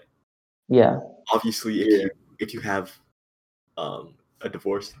class, right? Yeah. Obviously, if you have a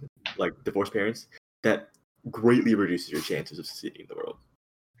divorce, like divorced parents, that greatly reduces your chances of succeeding in the world.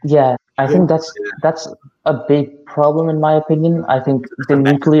 Yeah, I think that's a big problem in my opinion. I think the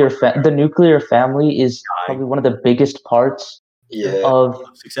nuclear family is probably one of the biggest parts of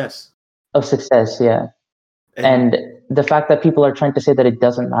success. Of success, yeah. And the fact that people are trying to say that it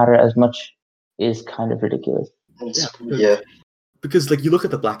doesn't matter as much is kind of ridiculous. Because like you look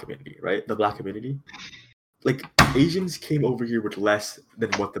at the black community, right? The black community, like Asians came over here with less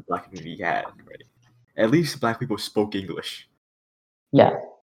than what the black community had, right? At least black people spoke English. Yeah.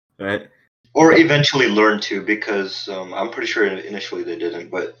 Right? Or eventually learned to, because I'm pretty sure initially they didn't,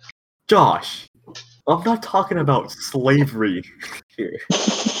 but... Josh, I'm not talking about slavery here.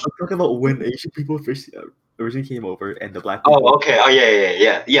 I'm talking about when Asian people first originally came over and the black people... Oh, okay. Oh,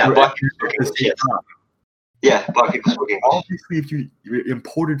 yeah. Black people spoke English, yes. Yeah, black people spoke English. Obviously, if you're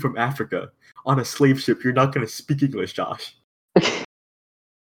imported from Africa on a slave ship, you're not going to speak English, Josh. You're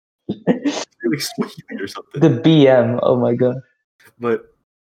like Swahili or something. The BM, oh my god. But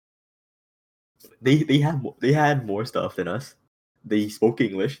they had more stuff than us. They spoke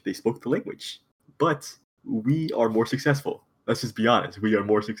English. They spoke the language. But we are more successful. Let's just be honest. We are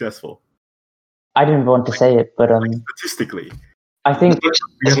more successful. I didn't want to say it, but statistically, I think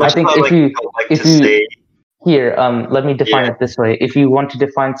if you here, let me define it this way. If you want to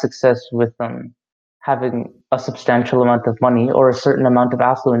define success with having a substantial amount of money or a certain amount of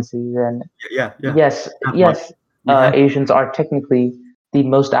affluency, then yes, Asians are technically the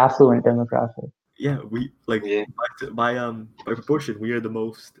most affluent demographic. Yeah, we by proportion, we are the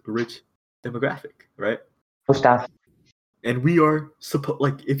most rich demographic, right? Most affluent. And we are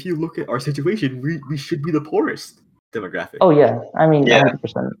if you look at our situation, we should be the poorest demographic. Oh yeah, I mean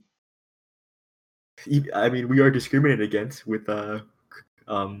 100%. I mean, we are discriminated against with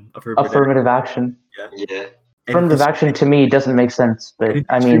affirmative action. Yeah. Affirmative action to me doesn't make sense, but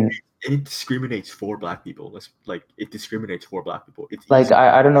I mean, it discriminates for black people. It discriminates for black people. It's like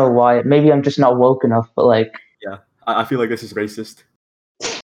I don't know why. Maybe I'm just not woke enough, but like I feel like this is racist.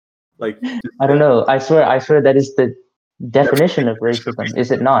 Like I don't know. I swear that is the definition of racism.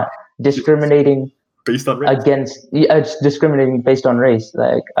 Is it not? Discriminating based on race. It's discriminating based on race.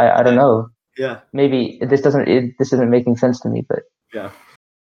 Like I don't know. Yeah. Maybe this isn't making sense to me, but yeah.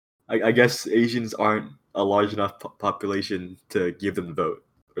 I guess Asians aren't a large enough population to give them the vote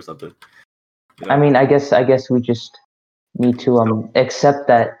or something. You know? I mean, I guess we just need to accept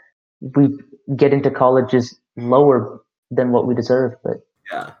that we get into colleges lower than what we deserve, but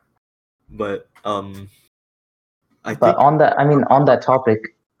but I think on that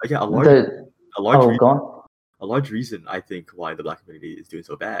topic, a large reason I think why the black community is doing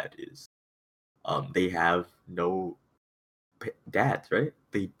so bad is they have no dads, right?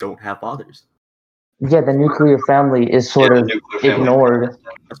 They don't have fathers. Yeah, the nuclear family is sort of ignored.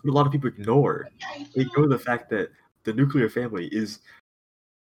 That's what a lot of people ignore. They ignore the fact that the nuclear family is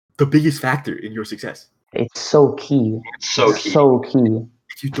the biggest factor in your success. It's so key. So key.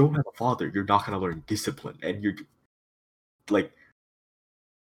 If you don't have a father, you're not going to learn discipline, and like,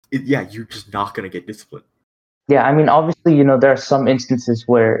 yeah, you're just not gonna get disciplined. Yeah, I mean, obviously, there are some instances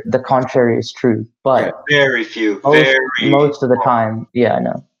where the contrary is true, but Yeah. Very few. most of the time, yeah, I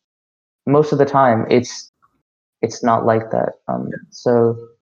know. Most of the time, it's not like that. So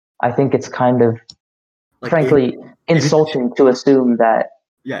I think it's kind of, Like, frankly, insulting to assume that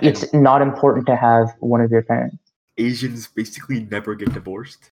yeah, and it's not important to have one of your parents. Asians basically never get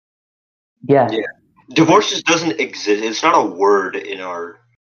divorced. Yeah, Yeah. Divorce just doesn't exist. It's not a word in our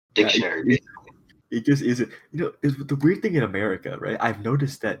Yeah, dictionary. it just isn't. It's the weird thing in America, right? I've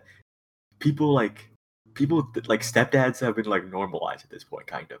noticed that people like stepdads have been like normalized at this point,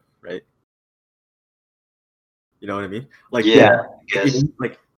 kind of, right? You know what I mean? Like, Yeah, yeah, I guess.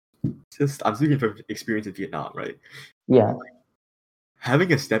 like, just I'm speaking from experience in Vietnam, right? yeah,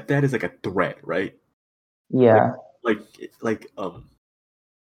 Having a stepdad is like a threat, right? yeah, Like,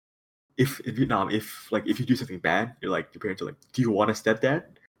 if in Vietnam, if you do something bad, you're like, your parents are like, "Do you want a stepdad?"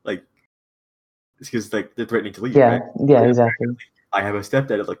 Like, it's because like they're threatening to leave, yeah, right? yeah, exactly. I have a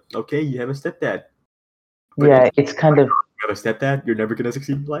stepdad. It's like, okay, you have a stepdad. But Yeah, if it's kind of, you have a stepdad, you're never gonna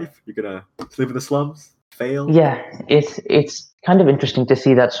succeed in life. You're gonna live in the slums, fail. yeah, it's kind of interesting to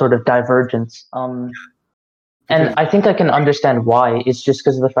see that sort of divergence. And Because I think I can understand why. It's just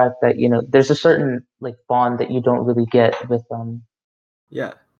because of the fact that there's a certain like bond that you don't really get with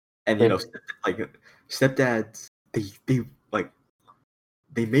yeah, and with stepdads, they like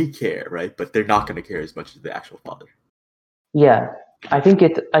they may care, right? But they're not gonna care as much as the actual father. yeah. I think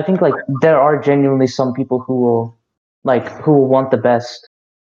like there are genuinely some people who will want the best,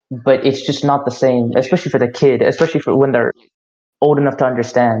 but it's just not the same, especially for the kid, especially for when they're old enough to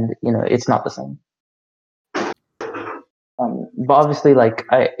understand. It's not the same. But obviously, like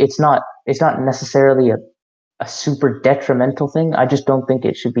it's not necessarily a super detrimental thing. I just don't think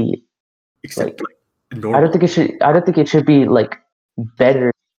it should be Except like normal. I don't think it should be like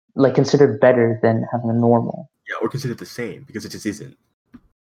better, like considered better than having a normal. Yeah, or considered the same because it just isn't.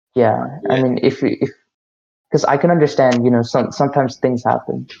 Yeah, I Yeah. mean, if because I can understand, sometimes things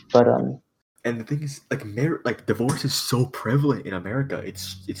happen, but And the thing is, like divorce is so prevalent in America.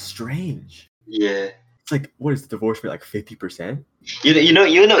 It's strange. Yeah. It's like, what is the divorce rate, like 50%? You I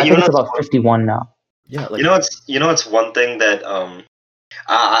think it's about 51 now. Yeah, like it's one thing that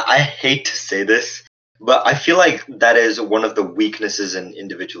I hate to say this, but I feel like that is one of the weaknesses in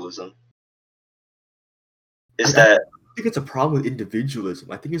individualism. Is I that think it's a problem with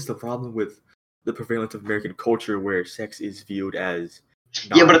individualism. I think it's the problem with the prevalence of American culture where sex is viewed as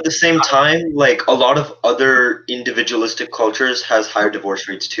yeah, but at the same time, like a lot of other individualistic cultures has higher divorce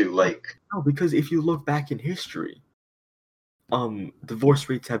rates too. Like no, because if you look back in history,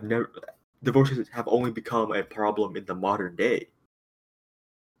 divorces have only become a problem in the modern day,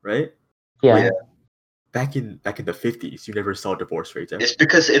 right? Yeah, Like, back in the 50s, you never saw divorce rates ever.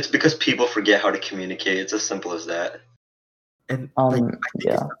 it's because people forget how to communicate. It's as simple as that. And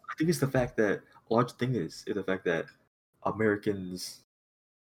yeah, I think it's the fact that a large thing is the fact that Americans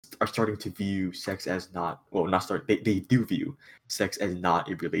are starting to view sex as they do view sex as not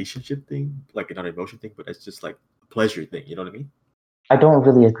a relationship thing, like not an emotion thing, but as just like a pleasure thing. You know what I mean? I don't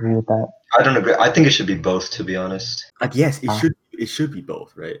really agree with that. I don't agree. I think it should be both, to be honest. Like, yes, it should be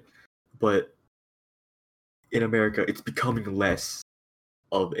both, right? But in America, it's becoming less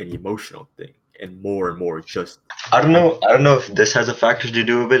of an emotional thing and more just. I don't know if this has a factor to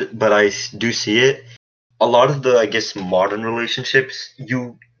do with it, but I do see it. A lot of the, I guess, modern relationships,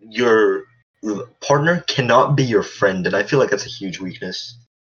 your partner cannot be your friend, and I feel like that's a huge weakness.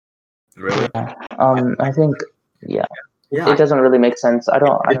 Really? Yeah. I think Yeah, it doesn't really make sense. I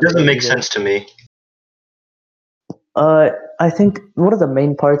don't It doesn't really make either. sense to me. I think one of the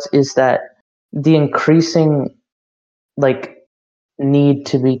main parts is that the increasing like need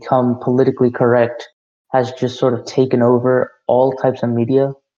to become politically correct has just sort of taken over all types of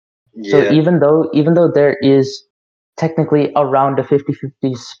media. So Yeah, even though there is technically around a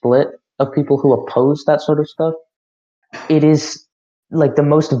 50-50 split of people who oppose that sort of stuff, it is like the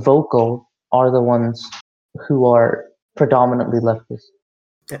most vocal are the ones who are predominantly leftist.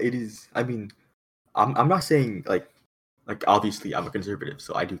 it is. I mean, I'm not saying like obviously I'm a conservative,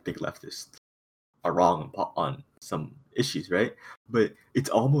 so I do think leftists are wrong on some issues, right? But it's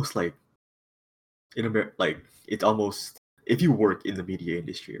almost like in America, like it's almost if you work in the media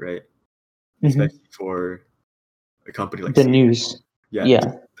industry, right? Especially for a company like The CNN, news. Yeah.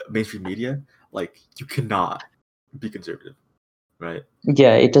 mainstream media, like you cannot be conservative, right?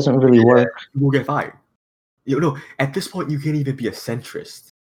 Yeah, it doesn't really work. You will get fired. At this point, you can't even be a centrist.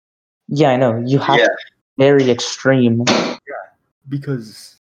 Yeah, I know. You have to be very extreme.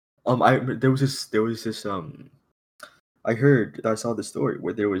 Because there was this I saw the story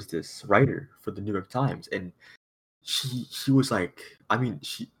where there was this writer for the New York Times, and she was like, I mean,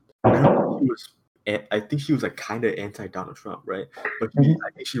 I don't know, she was, I think she was like kind of anti Donald Trump, right? But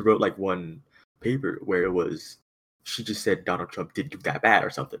I think she wrote like one paper where it was, she just said Donald Trump didn't do that bad or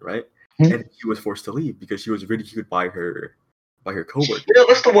something, right? And she was forced to leave because she was ridiculed by her coworker. You know,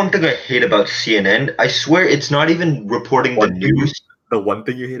 that's the one thing I hate about CNN. I swear it's not even reporting the news. The one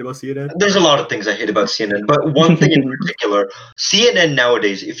thing you hate about CNN? There's a lot of things I hate about CNN, but one thing in particular, CNN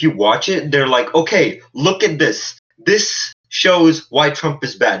nowadays, if you watch it, they're like, okay, look at this. This shows why Trump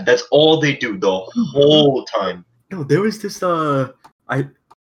is bad. That's all they do the whole time. No, there was this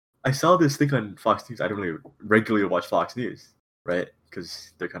I saw this thing on Fox News. I don't really regularly watch Fox News, right?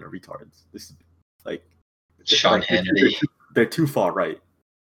 Because they're kind of retards. This is like Sean Hannity. They're too far right.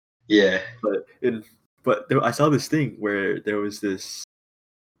 Yeah. I saw this thing where there was this,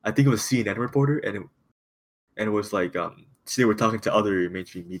 I think it was CNN reporter, and it was like so they were talking to other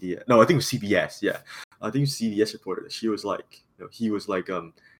mainstream media. No, I think it was CBS. Yeah, I think it was CBS reporter. She was like, he was like,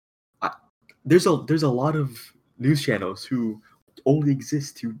 there's a lot of news channels who only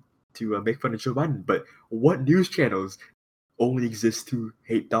exist to make fun of Joe Biden, but what news channels only exist to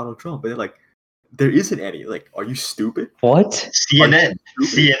hate Donald Trump? And they're like, there isn't any. Like, are you stupid? What? CNN.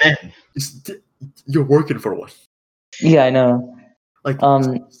 CNN. You're working for one. Yeah, I know. Like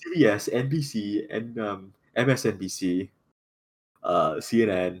CBS, NBC, and MSNBC,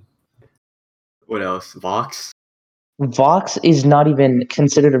 CNN. What else? Vox. Vox is not even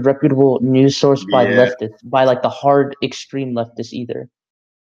considered a reputable news source by leftists, by like the hard extreme leftists either.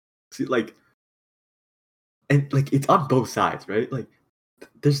 See, like, and like it's on both sides, right? Like,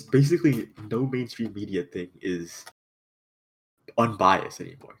 there's basically no mainstream media thing is unbiased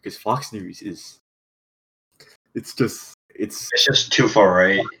anymore because Fox News is. It's just too far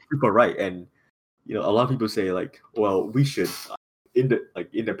right. Too far right, and a lot of people say like, well, we should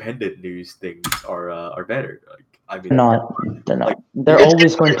independent news things are better. Like, I mean, they're not. They're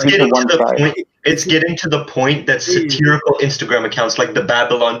always going to be one side. It's getting to the point that satirical Instagram accounts like the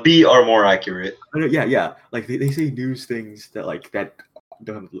Babylon Bee are more accurate. Yeah. Like they say news things that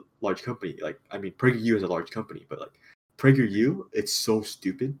don't have a large company. Like, I mean, PragerU is a large company, but like PragerU, it's so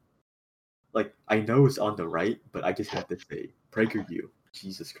stupid. Like, I know it's on the right, but I just have to say, PragerU,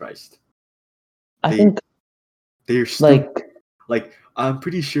 Jesus Christ. I think they're stupid. Like I'm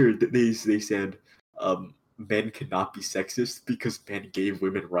pretty sure that they said men cannot be sexist because men gave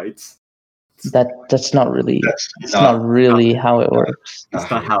women rights. That's not really not really how it works.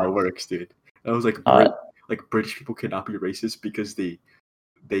 That's not how it works, dude. I was like, British people cannot be racist because they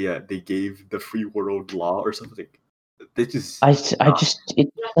gave the free world law or something. They just it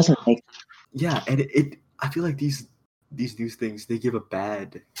doesn't make. Yeah, and I feel like these news things, they give a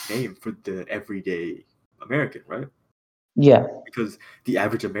bad name for the everyday American, right? Yeah. Because the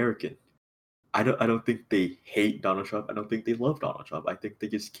average American, I don't think they hate Donald Trump. I don't think they love Donald Trump. I think they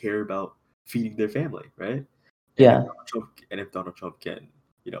just care about feeding their family, right? Yeah. And if Donald Trump can,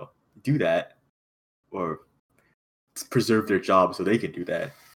 do that or preserve their job so they can do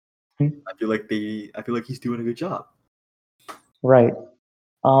that, I feel like he's doing a good job. Right.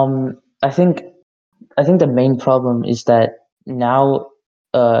 I think the main problem is that now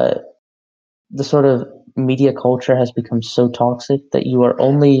the sort of media culture has become so toxic that you are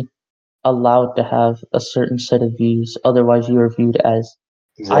only allowed to have a certain set of views, otherwise you are viewed as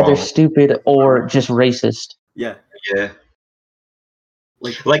either stupid or just racist. Yeah.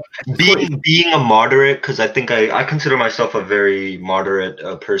 Like being a moderate, because I think I consider myself a very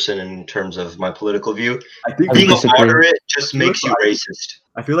moderate person in terms of my political view. I think being a moderate just makes you racist.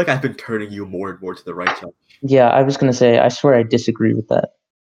 I feel like I've been turning you more and more to the right side. Yeah, I was gonna say, I swear I disagree with that.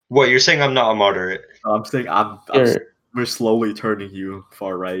 What, you're saying I'm not a moderate? I'm saying we're slowly turning you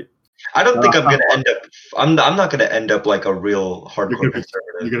far right. I don't think I'm gonna end up. I'm not gonna end up like a real hardcore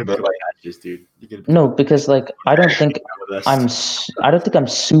conservative. You're gonna be fascist, dude. No, because like I don't think I'm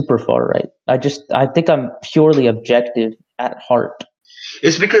super far right. I think I'm purely objective at heart.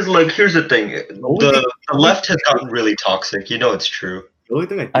 It's because here's the thing: the left has gotten really toxic. It's true. The only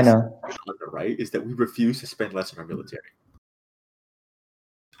thing I know on the right is that we refuse to spend less on our military.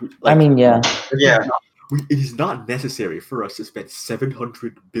 I mean, yeah. It is not necessary for us to spend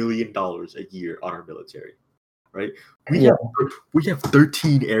 $700 billion a year on our military, right? We have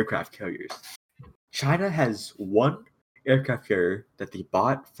 13 aircraft carriers. China has one aircraft carrier that they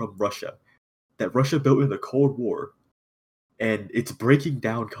bought from Russia, that Russia built in the Cold War, and it's breaking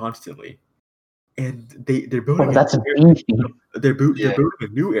down constantly. And they're building. They're building a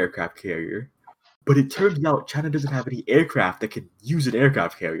new aircraft carrier, but it turns out China doesn't have any aircraft that can use an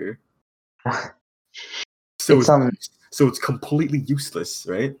aircraft carrier. So so it's completely useless,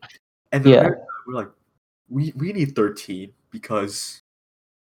 right? And then Yeah. America, we're like, we need 13 because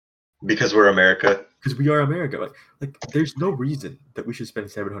Because we're America. we are America. Like there's no reason that we should spend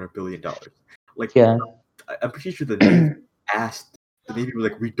 $700 billion. Like, Yeah. I'm pretty sure the Navy asked the Navy were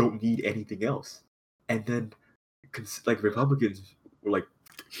like, we don't need anything else, and then like Republicans were like,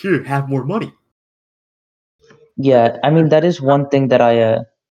 here, have more money. Yeah, I mean that is one thing that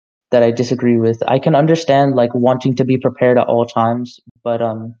I disagree with. I can understand like wanting to be prepared at all times, but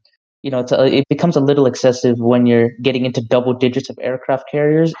it becomes a little excessive when you're getting into double digits of aircraft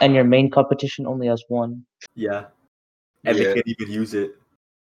carriers and your main competition only has one. Yeah, and they can't even use it.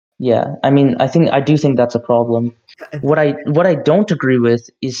 Yeah, I mean, I do think that's a problem. What I don't agree with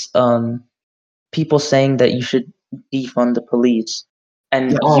is people saying that you should defund the police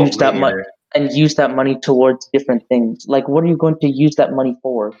and use that money towards different things. Like, what are you going to use that money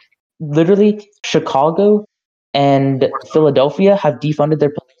for? Literally, Chicago and Philadelphia have defunded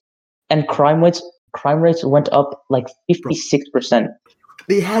their police, and crime rates went up like 56%.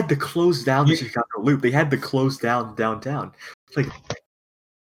 They had to close down the Chicago Loop. They had to close down downtown. Like,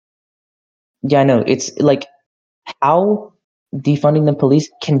 yeah, I know. It's like how defunding the police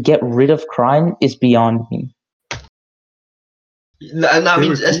can get rid of crime is beyond me. I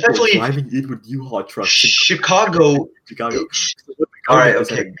mean, especially driving in with U-Haul trucks. Chicago. All right,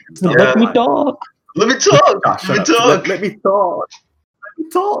 okay. Let me talk. Let me talk. Let me talk.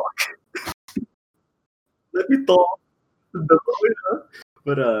 Let me talk.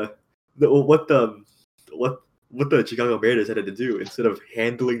 But what the Chicago mayor decided to do, instead of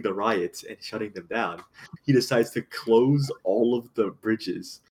handling the riots and shutting them down, he decides to close all of the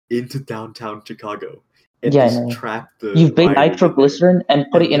bridges into downtown Chicago and trap the. You've made nitroglycerin and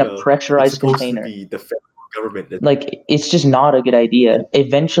put it in a pressurized container. To be the federal government. Like, it's just not a good idea.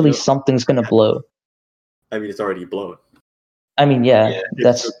 Eventually, something's gonna blow. I mean, it's already blown. I mean,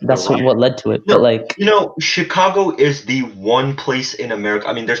 that's what led to it. No, but like, Chicago is the one place in America.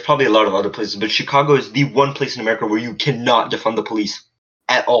 I mean, there's probably a lot of other places, but Chicago is the one place in America where you cannot defund the police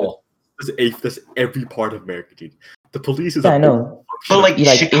at all. That's every part of America, dude. The police is. I know. But like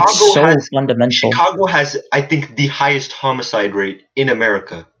Chicago it's so has fundamental. Chicago has, I think, the highest homicide rate in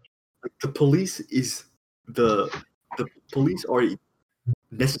America. Like, the police is the police are a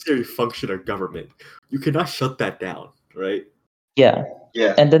necessary function of government. You cannot shut that down, right? Yeah.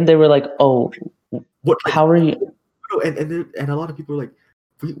 Yeah. And then they were like, "Oh, how are you?" And a lot of people are like,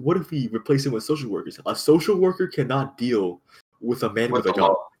 "What if we replace it with social workers? A social worker cannot deal with a man with a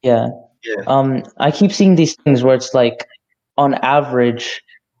gun." Yeah. Yeah. I keep seeing these things where it's like, on average,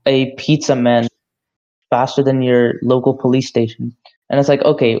 a pizza man faster than your local police station, and it's like,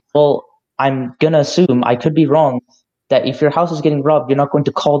 okay, well, I'm gonna assume, I could be wrong, that if your house is getting robbed, you're not going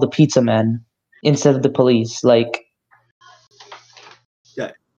to call the pizza man instead of the police, like.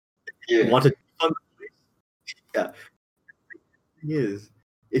 Yeah. Want to defund the police? Yeah. The thing is,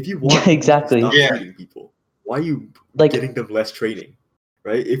 if you want exactly. to stop shooting people, why are you getting them less training,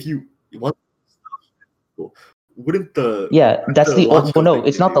 right? If you want to stop shooting people, wouldn't the that's the well, no,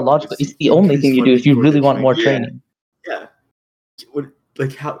 it's not the logical. It's the only thing you do if you really want more training. Yeah.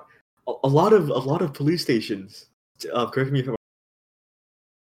 Like how a lot of police stations. Correct me if I'm.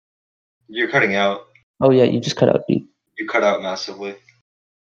 You're cutting out. Oh yeah, you just cut out, dude. You cut out massively.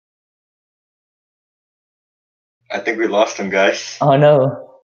 I think we lost him, guys. Oh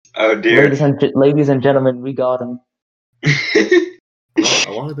no. Oh dear. Ladies and gentlemen, we got him.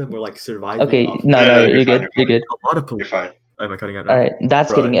 A lot of them were like surviving. Okay, no, you're good. You're good. A lot of police. You're fine. Am I cutting out now? All right,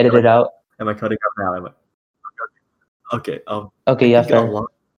 that's getting edited out. Am I cutting out now? Okay. Okay, yeah, fair.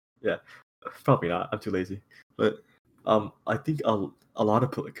 Probably not. I'm too lazy. But I think a lot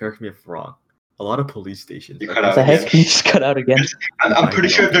of correct me if I'm wrong. A lot of police stations. What the heck? You just cut out again. I'm pretty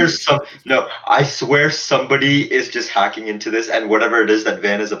sure there's some. No, I swear somebody is just hacking into this, and whatever it is that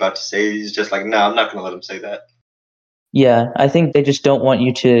Van is about to say, he's just like, no, I'm not gonna let him say that. Yeah, I think they just don't want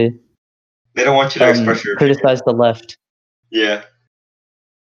you to. They don't want you to express your criticize the left. Yeah.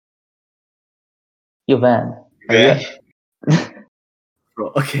 Yo, Van. Van.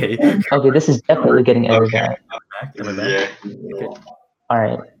 Okay. Okay, this is definitely getting edited out. Am I back? Yeah. Okay. All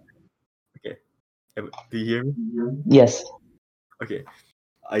right. Okay. Do you hear me? Yes. Okay.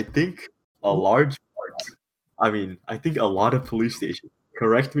 I think a large part. I think a lot of police stations.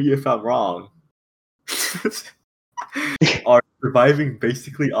 Correct me if I'm wrong. Are surviving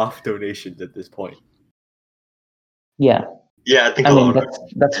basically off donations at this point. Yeah. Yeah, I think.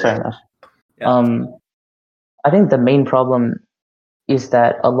 That's fair enough. Yeah. I think the main problem is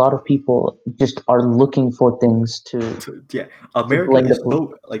that a lot of people just are looking for things to. Yeah,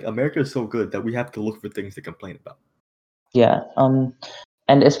 America is so good that we have to look for things to complain about. Yeah.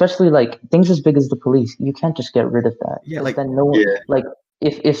 And especially like things as big as the police, you can't just get rid of that. Yeah, 'Cause like- then no one Yeah. like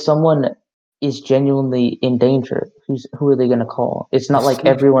if someone is genuinely in danger, who are they gonna call? It's not The like soldier-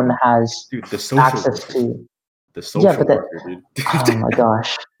 everyone has dude, the social access worker, to. the social but that- worker, dude. Oh my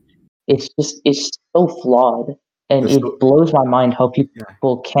gosh, it's so flawed, and The it so- blows my mind how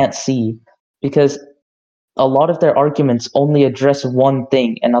people can't see, because a lot of their arguments only address one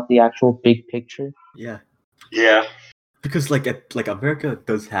thing and not the actual big picture. yeah. Yeah. Because like America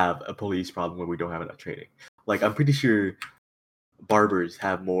does have a police problem where we don't have enough training. Like I'm pretty sure barbers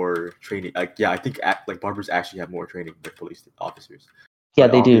have more training. Like I think barbers actually have more training than police officers. Yeah,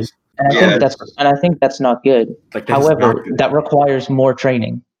 But they do, and I Yeah. think that's not good. Like that is However, not good. that requires more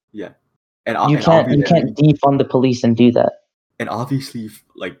training. and You can't defund the police and do that. and obviously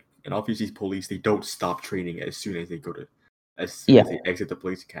police, they don't stop training as soon as they as they exit the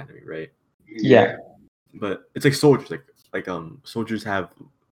police academy, right? Yeah. But it's like soldiers, soldiers have,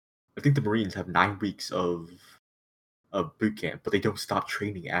 I think the Marines have 9 weeks of boot camp, but they don't stop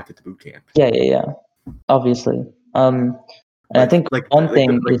training after the boot camp. Yeah. Obviously. And I think one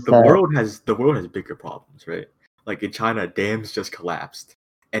thing is the world has bigger problems, right? Like in China, dams just collapsed,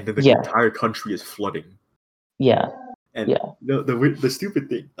 and then the entire country is flooding. Yeah. And Yeah. the stupid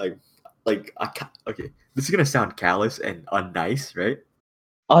thing, okay, this is gonna sound callous and unnice, right?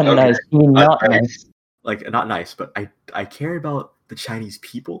 Unnice. You mean not nice. Like not nice, but I care about the Chinese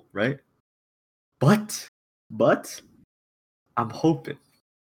people, right? But I'm hoping,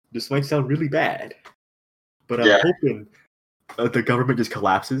 this might sound really bad, but I'm hoping the government just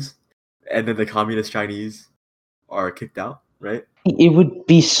collapses, and then the communist Chinese are kicked out, right? It would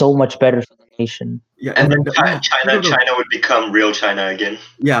be so much better for the nation. Yeah, and then China would become real China again.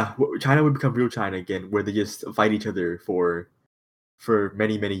 Yeah, China would become real China again, where they just fight each other for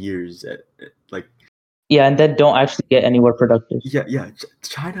many years. Yeah, and then don't actually get anywhere productive. Yeah.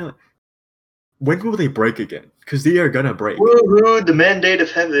 China, when will they break again? Because they are gonna break. Woohoo! The mandate of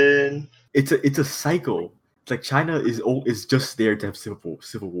heaven. It's a cycle. It's like China is just there to have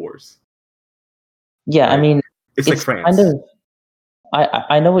civil wars. Yeah, right? I mean, it's like France. Kind of,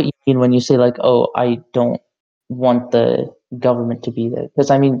 I know what you mean when you say like, oh, I don't want the government to be there, because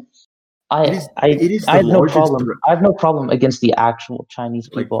I mean, I have no problem. I have no problem against the actual Chinese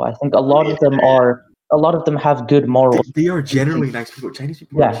people. I think a lot of them have good morals. They are generally nice people. Chinese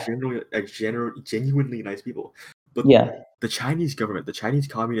people are genuinely nice people. But the Chinese government, the Chinese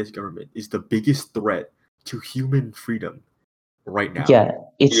Communist government, is the biggest threat to human freedom right now. Yeah,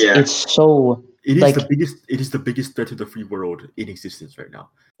 it's so. It is the biggest. It is the biggest threat to the free world in existence right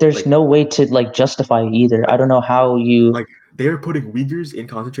now. There's no way to justify it either. I don't know how you. They are putting Uyghurs in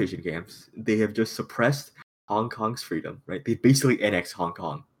concentration camps. They have just suppressed Hong Kong's freedom, right? They basically annexed Hong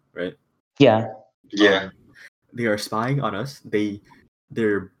Kong, right? Yeah. Yeah. They are spying on us.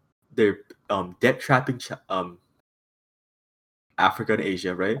 They're debt trapping Africa and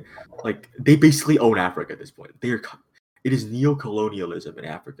Asia, right? Like they basically own Africa at this point. It is neo-colonialism in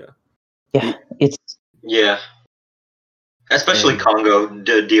Africa. Yeah, especially Congo,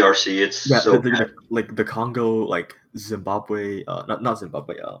 the DRC. It's so bad. Like the Congo, like Zimbabwe, not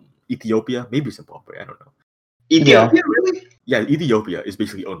Zimbabwe, Ethiopia, maybe Zimbabwe, I don't know. Ethiopia, really? Yeah, Ethiopia is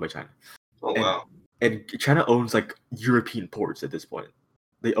basically owned by China. Oh wow! And China owns like European ports at this point.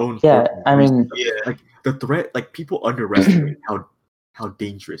 They own. Yeah, I mean, like the threat, like people underestimate how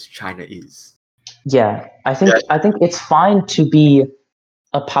dangerous China is. Yeah, I think it's fine to be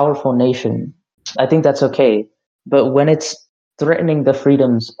a powerful nation. I think that's okay, but when it's threatening the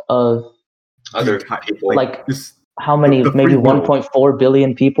freedoms of other people, like how many, maybe 1.4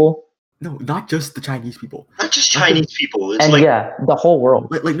 billion people. No, not just the Chinese people. Not just Chinese people. It's and the whole world.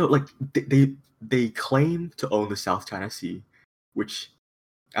 They claim to own the South China Sea, which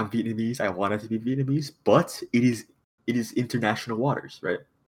I'm Vietnamese. I want it to be Vietnamese, but it is international waters, right?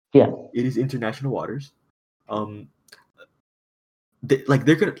 Yeah, it is international waters. They're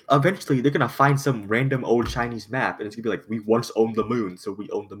gonna find some random old Chinese map, and it's gonna be like, we once owned the moon, so we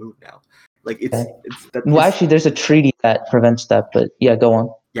own the moon now. Like actually, there's a treaty that prevents that, but yeah, go on.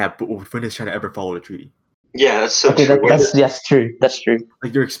 Yeah, but when is China ever follow the treaty? Yeah, that's so true. That's true. That's true.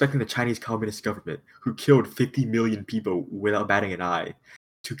 Like you're expecting the Chinese Communist government, who killed 50 million people without batting an eye,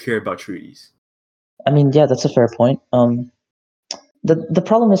 to care about treaties. I mean, yeah, that's a fair point. The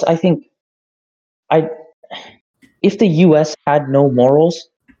problem is, I think, if the U.S. had no morals,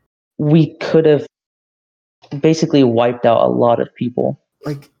 we could have basically wiped out a lot of people.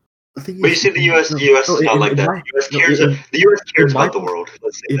 Like, the thing is, but you see, the U.S. is not like that. The U.S. cares about the world.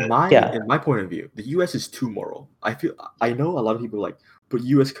 Let's say in my point of view, the U.S. is too moral. I know a lot of people are like, but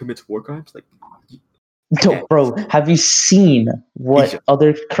U.S. commits war crimes. Like, No, bro, have you seen what Asia.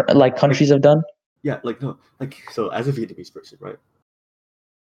 other countries have done? Yeah, so as a Vietnamese person, right?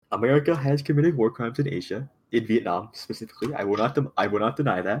 America has committed war crimes in Asia, in Vietnam specifically. I will not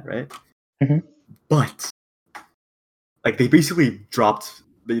deny that, right? Mhm. But like they basically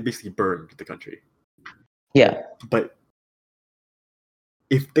burned the country. Yeah. But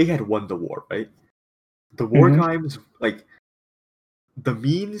if they had won the war, right? The war Mhm. crimes, like the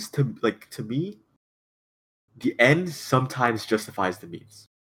means to me, the end sometimes justifies the means.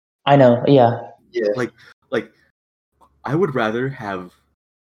 I know. Yeah. Yeah. Like I would rather have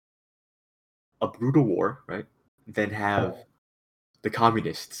a brutal war, right, than have the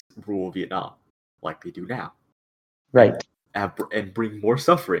communists rule Vietnam like they do now. Right. And bring more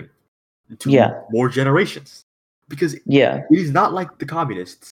suffering to Yeah. more generations. Because Yeah. it is not like the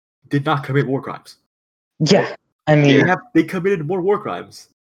communists did not commit war crimes. Yeah. I mean, They committed more war crimes.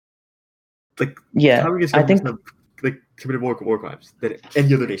 Like yeah. communist I think governments have committed more war crimes than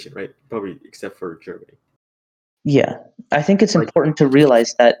any other nation, right? Probably except for Germany. Yeah, I think it's Like- important to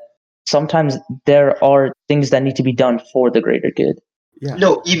realize that sometimes there are things that need to be done for the greater good. Yeah.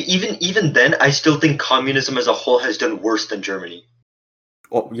 No, even then, I still think communism as a whole has done worse than Germany.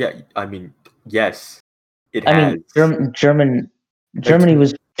 Oh yeah, I mean, yes, it I has. mean, Germany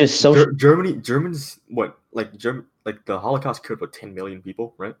was just so Germans what like the Holocaust killed about 10 million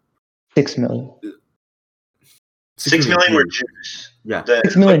people, right? 6 million. 6 million were Jews. Jews. Yeah.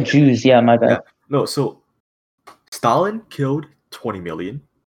 6 million Jews. Yeah, my bad. Yeah. No, so Stalin killed 20 million.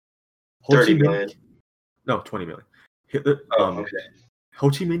 30 million. No, 20 million. Hitler, Okay. Ho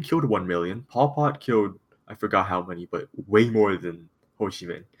Chi Minh killed 1 million. Pol Pot killed, I forgot how many, but way more than Ho Chi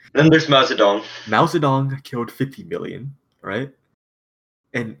Minh. Then there's Mao Zedong. Mao Zedong killed 50 million, right?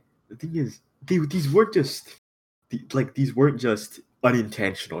 And the thing is, these weren't just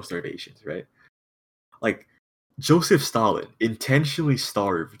unintentional starvations, right? Like Joseph Stalin intentionally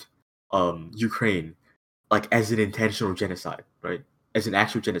starved Ukraine like as an intentional genocide, right? As an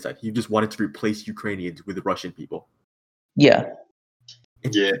actual genocide. He just wanted to replace Ukrainians with Russian people. Yeah.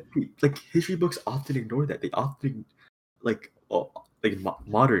 And Yeah. like history books often ignore that. They often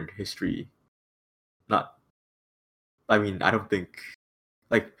modern history. Not. I mean, I don't think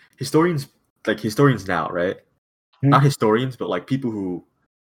like historians now, right? Mhm. Not historians, but like people who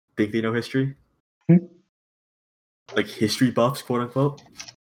think they know history. Mhm. Like history buffs, quote unquote.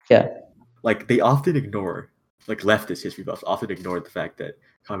 Yeah. Like they often ignore, like leftist history buffs often ignore the fact that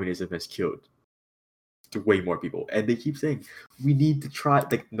communism has killed way more people, and they keep saying we need to try.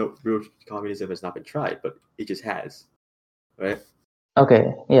 Like no, real communism has not been tried, but it just has, right?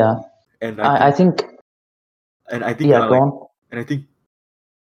 Okay. Yeah. And I think. Yeah. Go on. And I think,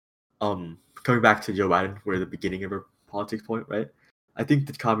 coming back to Joe Biden, where the beginning of our politics point, right? I think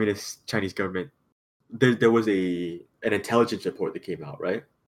the communist Chinese government, there was an intelligence report that came out, right?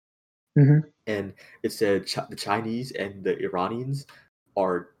 Mhm. And it said the Chinese and the Iranians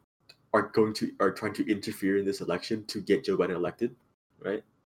are trying to interfere in this election to get Joe Biden elected, right?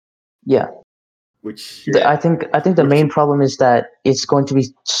 Yeah. Which I think the main problem is that it's going to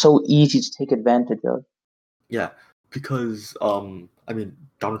be so easy to take advantage of. Yeah, because I mean,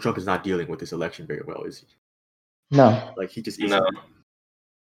 Donald Trump is not dealing with this election very well, is he? No. Like he just isn't. No.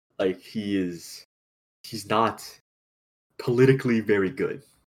 Like he's not politically very good.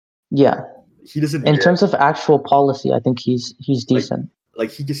 Yeah. He doesn't. In terms of actual policy, I think he's decent. Like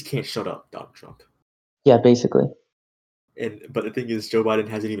he just can't shut up, Donald Trump. Yeah, basically. But the thing is, Joe Biden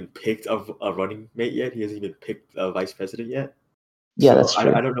hasn't even picked a running mate yet. He hasn't even picked a vice president yet. Yeah, so that's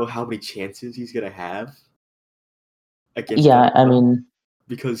true. I don't know how many chances he's gonna have against. Yeah, Donald I Trump, mean,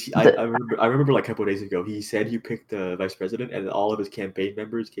 because I remember like a couple of days ago, he said he picked the vice president, and all of his campaign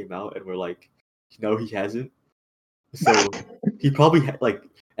members came out and were like, "No, he hasn't." So he probably like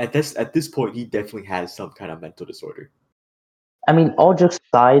at this point, he definitely has some kind of mental disorder. I mean, all jokes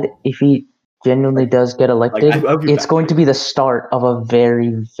aside, if he genuinely does get elected, it's going to be the start of a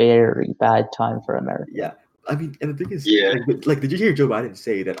very, very bad time for America. Yeah, I mean, and the thing is, Yeah. like, did you hear Joe Biden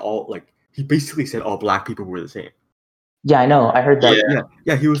say that he basically said all black people were the same? Yeah, I know. I heard that.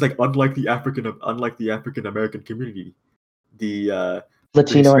 Yeah. He was like, unlike the African American community, the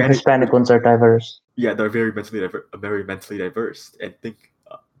Latino and Hispanic ones are diverse. Yeah, they're very mentally diverse and think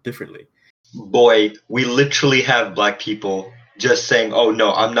differently. Boy, we literally have black people just saying, "Oh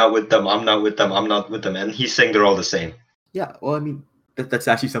no, I'm not with them. I'm not with them. I'm not with them," and he's saying they're all the same. Yeah, well, I mean, that's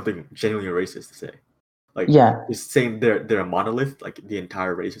actually something genuinely racist to say. Like, yeah, it's saying they're a monolith. Like the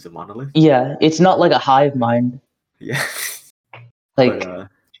entire race is a monolith. Yeah, it's not like a hive mind. Yeah. Like,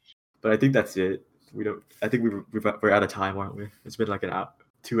 but I think that's it. I think we're out of time, aren't we? It's been like an hour.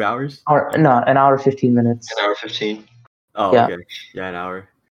 2 hours? An hour 15 minutes. An hour 15. Oh, Yeah. okay. Yeah, an hour.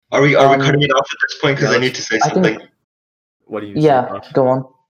 Are we cutting it off at this point? Because Yeah, I need to say I think- something. What do you say, Yeah, Josh? go on.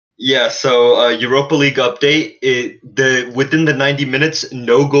 Yeah, so Europa League update. Within the 90 minutes,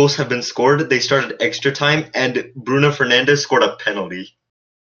 no goals have been scored. They started extra time, and Bruno Fernandes scored a penalty.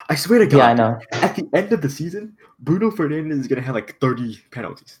 I swear to God. Yeah, I know. At the end of the season, Bruno Fernandes is gonna have like 30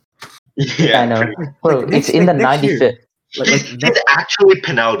 penalties. Yeah, I know. Like, Bro, like it's next- in the like next year. 95th. He's actually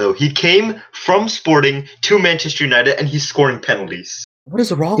Pinaldo. He came from Sporting to Manchester United, and he's scoring penalties. What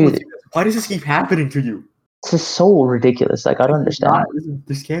is wrong Dude. with you? Why does this keep happening to you? This is so ridiculous. Like, I don't understand.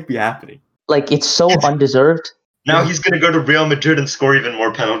 This can't be happening. Like, it's so undeserved. Now he's gonna go to Real Madrid and score even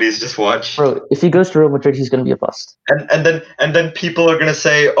more penalties. Just watch. Bro, if he goes to Real Madrid, he's gonna be a bust. And then people are gonna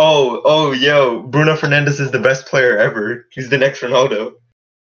say, yo, Bruno Fernandes is the best player ever. He's the next Ronaldo.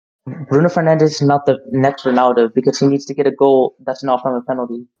 Bruno Fernandes is not the next Ronaldo because he needs to get a goal that's not from a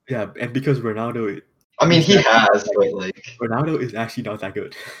penalty. Yeah, and because Ronaldo I mean, he has, but like, Ronaldo is actually not that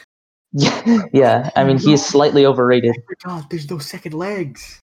good. Yeah, I mean, he is slightly overrated. Oh my God, there's no second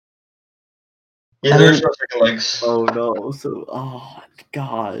legs. yeah, I there's mean- no second legs. Oh no, oh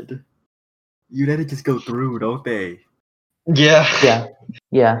God. United just go through, don't they? Yeah,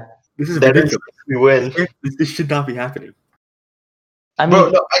 Yeah. This is that is ridiculous. we win. This should not be happening. I mean, Bro,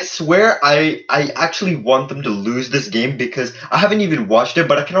 no, I swear I actually want them to lose this game because I haven't even watched it,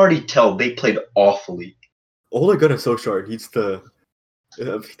 but I can already tell they played awfully. Ole Gunnar Solskjaer needs to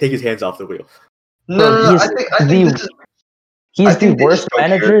take his hands off the wheel. Bro, he's I think the- this is, he's I the think they worst just don't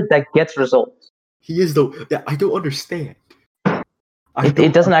manager that gets results. He is though. Yeah, I don't understand.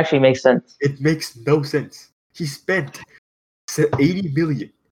 It doesn't actually make sense. It makes no sense. He spent 80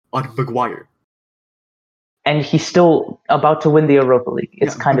 million on Maguire. And he's still about to win the Europa League.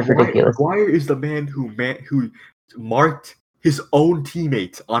 It's Yeah, kind of Maguire- ridiculous. Maguire is the man who marked his own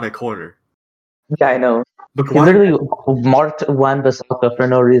teammate on a corner. Yeah, I know. He Maguire, literally marked Wan-Bissaka for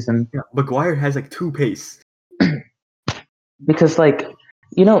no reason. Maguire has like 2 pace. Because, like,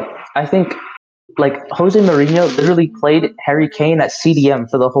 I think, like, Jose Mourinho literally played Harry Kane at CDM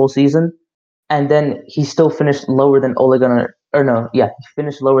for the whole season, and then he still finished lower than Ole Gunnar. Or no, yeah, he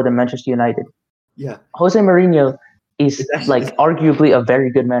finished lower than Manchester United. Yeah, Jose Mourinho is, It's actually- like, arguably a very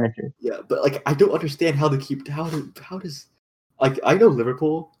good manager. yeah, but like I don't understand how does like I know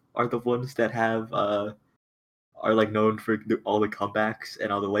Liverpool are the ones that have are like known for all the comebacks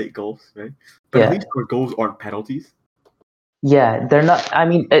and all the late goals, right? But Yeah. at least their goals aren't penalties. Yeah, they're not. I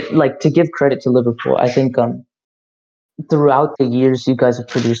mean, like, to give credit to Liverpool, I think throughout the years, you guys have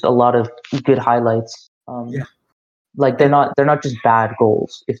produced a lot of good highlights. Yeah. Like, they're not just bad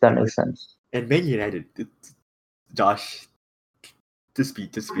goals, if that makes sense. And Man United, Josh, just be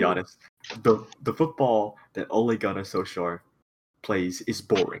honest, the football that Ole Gunnar Solskjaer plays is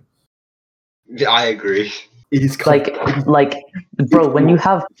boring. Yeah, I agree. It is Like, bro, when you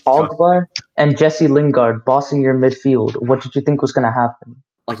have Pogba and Jesse Lingard bossing your midfield, what did you think was gonna happen?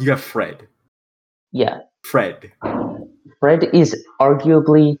 like you have Fred. Yeah, Fred. Fred is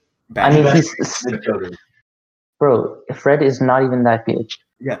arguably. Bad. I mean, Bad he's midfielder. bro. Fred is not even that good.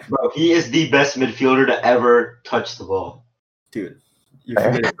 Yeah, Bro, he is the best midfielder to ever touch the ball dude. You're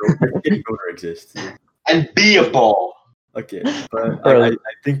forgetting Gunnar exists. and be a ball. Okay, but Bro. I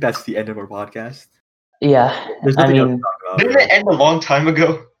think that's the end of our podcast. Yeah, There's I nothing else mean, to talk about. Didn't it end a long time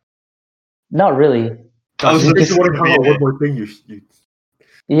ago? not really. I was you looking just want to forward talk to about it. one more thing. You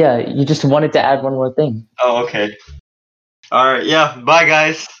Yeah, you just wanted to add one more thing. Oh, okay. All right. Yeah. Bye,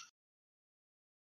 guys.